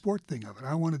extreme sport thing of it.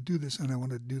 I want to do this, and I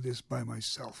want to do this by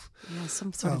myself. Yeah,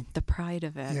 some sort of the pride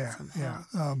of it.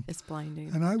 It's blinding.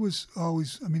 And I was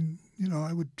always, I mean,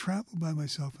 I would travel by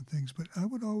myself and things, but I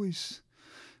would always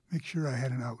make sure I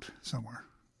had an out somewhere,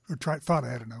 or thought I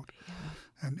had an out,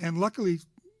 and luckily,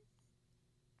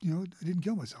 I didn't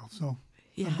kill myself. So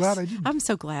yes. I'm glad I didn't. I'm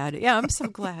so glad. Yeah, I'm so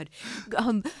glad.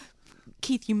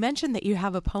 Keith, you mentioned that you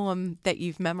have a poem that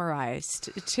you've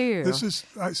memorized too. This is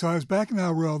so. I was back in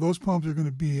Alrell. Those poems are going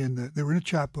to be they were in a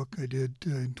chapbook I did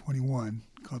in 21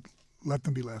 called "Let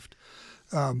Them Be Left,"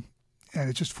 and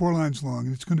it's just 4 lines long,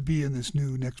 and it's going to be in this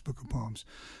new next book of poems.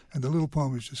 And the little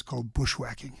poem is just called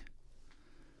 "Bushwhacking."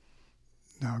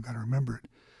 Now I've got to remember it.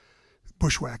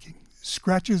 Bushwhacking.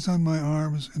 Scratches on my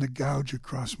arms and a gouge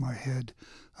across my head.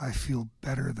 I feel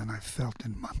better than I've felt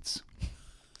in months.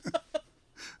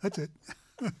 That's it.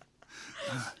 I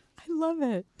love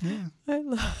it. Yeah.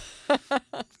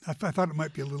 I thought it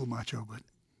might be a little macho, but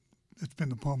it's been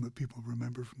the poem that people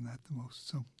remember from that the most.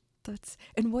 So that's.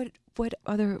 And what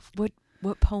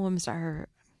poems are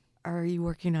you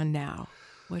working on now?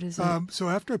 What is it? So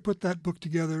after I put that book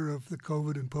together of the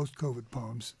COVID and post-COVID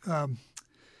poems, I'm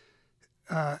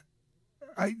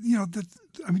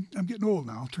getting old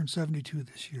now. I'll turn 72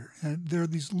 this year, and there are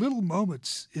these little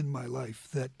moments in my life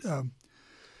that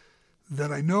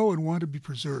I know and want to be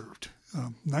preserved.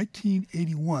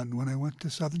 1981, when I went to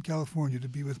Southern California to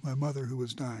be with my mother who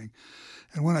was dying.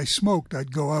 And when I smoked,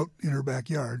 I'd go out in her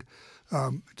backyard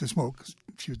to smoke. 'Cause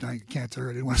she was dying of cancer.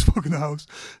 I didn't want to smoke in the house.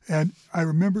 And I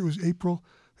remember it was April,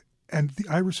 and the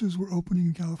irises were opening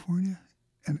in California,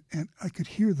 and I could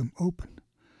hear them open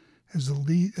as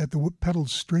the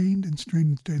petals strained and strained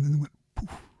and strained, and then went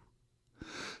poof.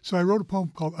 So I wrote a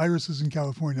poem called Irises in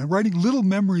California. I'm writing little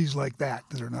memories like that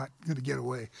are not going to get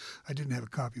away. I didn't have a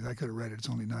copy. I could have read it. It's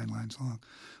only 9 lines long.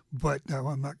 But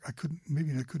I couldn't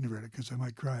have read it because I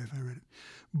might cry if I read it.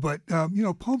 But,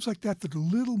 poems like that are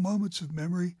little moments of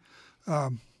memory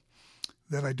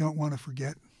that I don't want to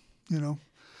forget, And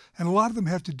a lot of them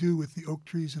have to do with the oak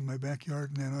trees in my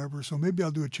backyard in Ann Arbor. So maybe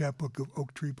I'll do a chapbook of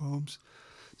oak tree poems.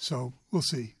 So we'll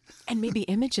see. And maybe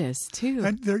images, too.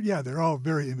 And they're all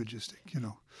very imagistic,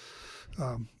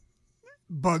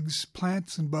 Bugs,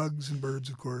 plants and bugs and birds,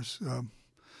 of course. I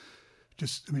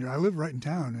live right in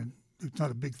town, and it's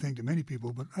not a big thing to many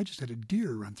people, but I just had a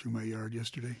deer run through my yard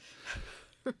yesterday.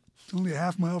 It's only a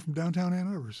half mile from downtown Ann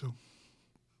Arbor, so.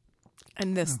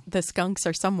 And the skunks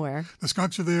are somewhere. The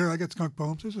skunks are there. I got skunk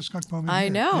poems. There's a skunk poem in I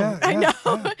here. know. I know.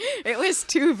 Yeah. It was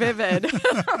too vivid.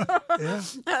 Yeah.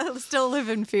 I still live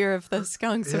in fear of the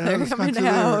skunks if they're the coming skunks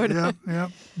are out. there. Yeah,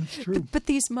 it's true. But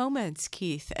these moments,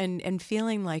 Keith, and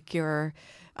feeling like you're,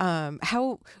 are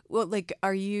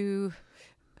you,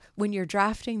 when you're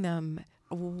drafting them,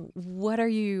 what are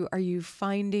you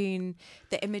finding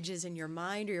the images in your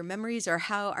mind or your memories, or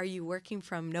how are you working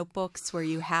from notebooks where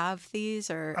you have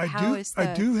these, or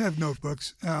I do have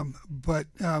notebooks, but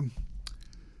and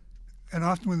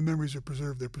often when the memories are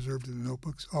preserved, they're preserved in the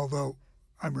notebooks, although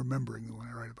I'm remembering them when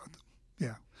I write about them.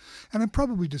 Yeah. And I'm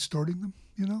probably distorting them,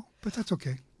 but that's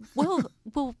okay. Well,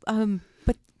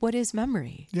 but what is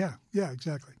memory? Yeah,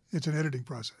 exactly. It's an editing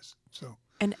process. So.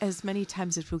 And as many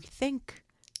times as we think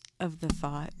of the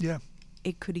thought,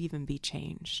 it could even be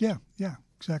changed. Yeah,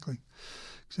 exactly,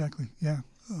 yeah,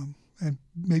 and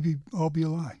maybe all be a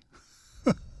lie,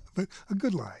 but a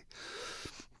good lie.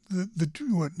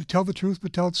 Tell the truth,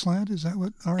 but tell it slant. Is that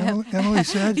what our Emily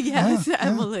said? Yes,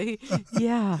 Emily.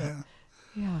 Yeah.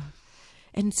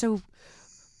 And so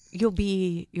you'll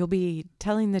be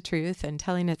telling the truth and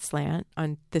telling it slant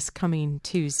on this coming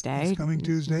Tuesday.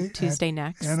 Tuesday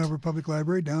next. Ann Arbor Public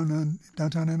Library, downtown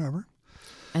Ann Arbor.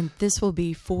 And this will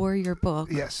be for your book.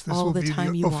 Yes, this all will the be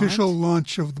time the you official want.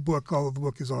 launch of the book. All of the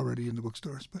book is already in the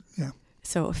bookstores, but yeah.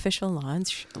 So official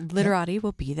launch. Literati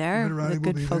will be there. Literati the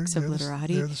good folks of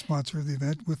Literati. They're the sponsor of the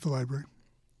event with the library.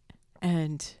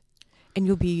 And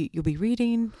you'll be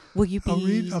reading. Will you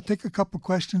be? I'll take a couple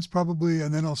questions probably,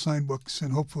 and then I'll sign books,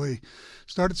 and hopefully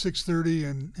start at 6:30,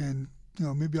 and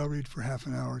maybe I'll read for half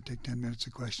an hour, take 10 minutes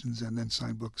of questions, and then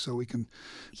sign books so we can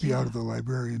be out of the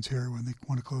librarians' hair when they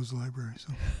want to close the library.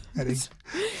 So at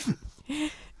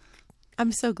 8.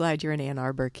 I'm so glad you're in Ann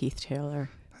Arbor, Keith Taylor.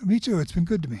 Me too. It's been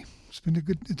good to me.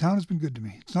 The town has been good to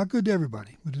me. It's not good to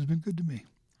everybody, but it's been good to me.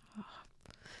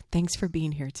 Thanks for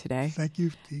being here today. Thank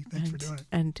you, T. Thanks for doing it.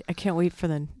 And I can't wait for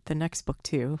the next book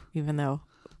too, even though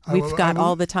we've got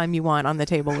all the time you want on the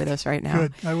table with us right now.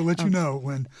 Good. I will let you know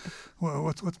when. Well,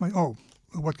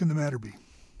 what can the matter be?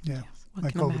 Yeah,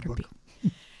 what can the matter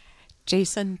be?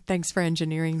 Jason, thanks for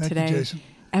engineering today. Thank you, Jason.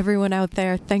 Everyone out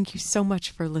there, thank you so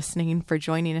much for listening, for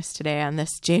joining us today on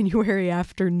this January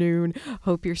afternoon.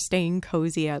 Hope you're staying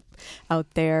cozy out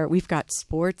there. We've got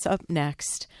sports up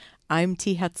next. I'm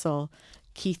T. Hetzel.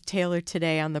 Keith Taylor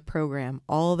today on the program.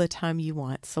 All the time you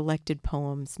want. Selected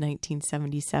poems,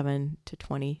 1977 to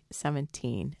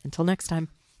 2017. Until next time.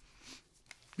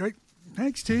 Great.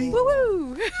 Thanks, T.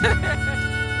 Woo-woo!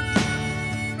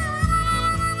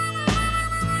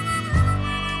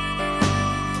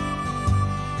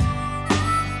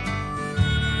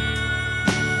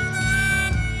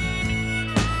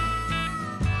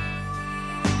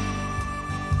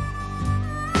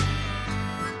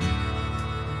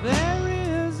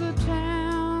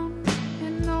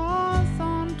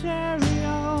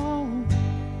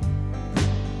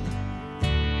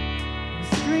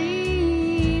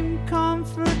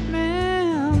 Comfort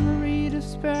memory to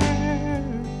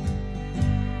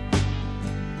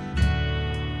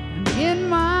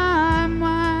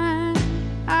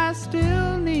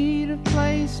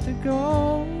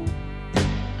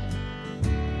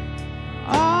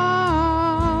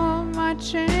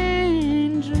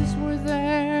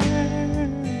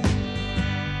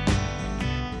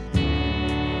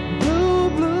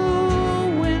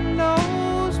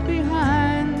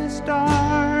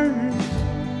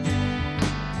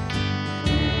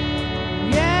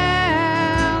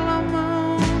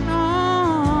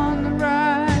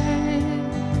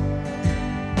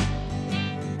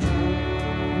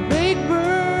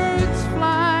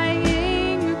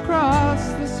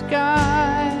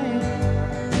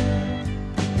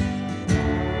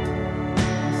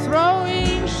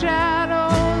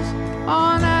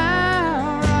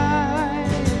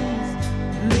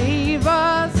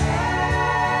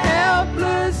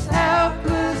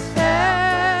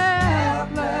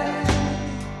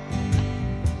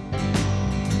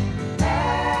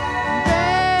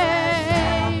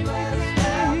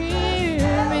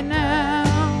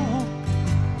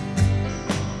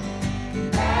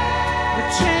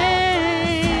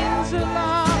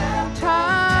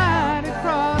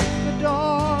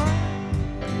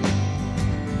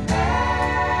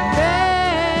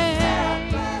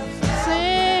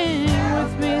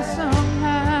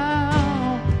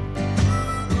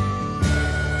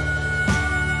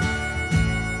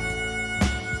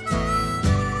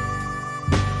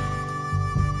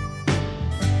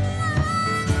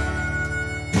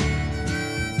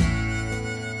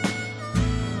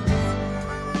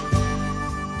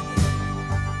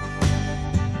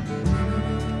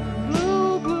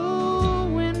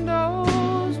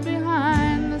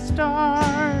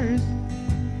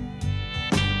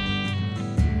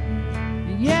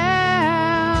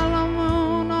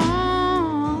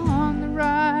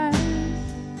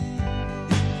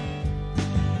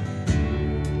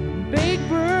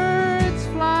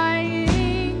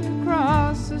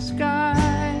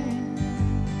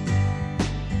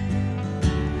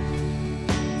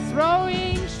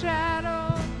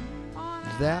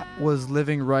That was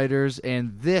Living Writers,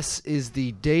 and this is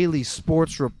the Daily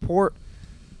Sports Report.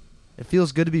 It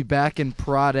feels good to be back in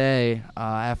Prod A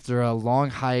after a long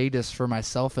hiatus for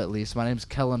myself, at least. My name's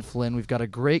Kellen Flynn. We've got a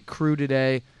great crew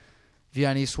today.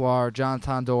 Vian Iswar, John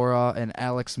Tondora, and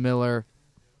Alex Miller.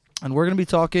 And we're going to be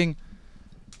talking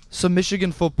some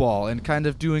Michigan football and kind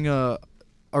of doing a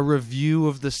review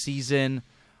of the season,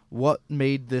 what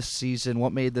made this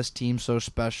team so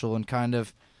special, and kind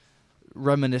of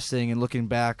reminiscing and looking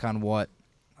back on what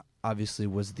obviously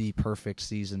was the perfect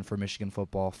season for Michigan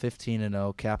football.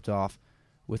 15-0, capped off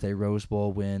with a Rose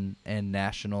Bowl win and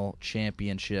national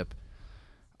championship.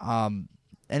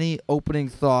 Any opening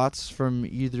thoughts from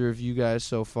either of you guys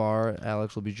so far?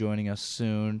 Alex will be joining us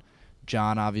soon.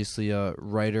 John, obviously a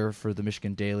writer for the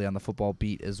Michigan Daily on the football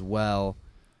beat as well,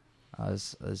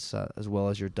 as well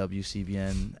as your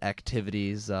WCBN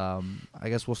activities. I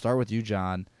guess we'll start with you,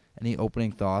 John. Any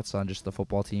opening thoughts on just the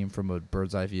football team from a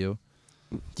bird's eye view?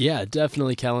 Yeah,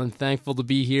 definitely, Kellen. Thankful to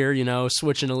be here,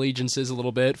 switching allegiances a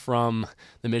little bit from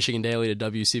the Michigan Daily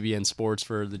to WCBN Sports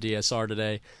for the DSR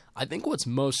today. I think what's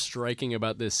most striking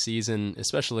about this season,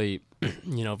 especially,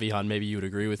 Vihan, maybe you would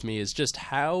agree with me, is just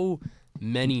how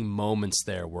many moments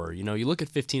there were. You look at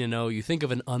 15-0, you think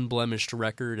of an unblemished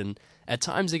record, and at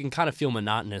times it can kind of feel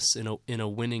monotonous in a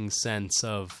winning sense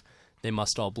of they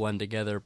must all blend together.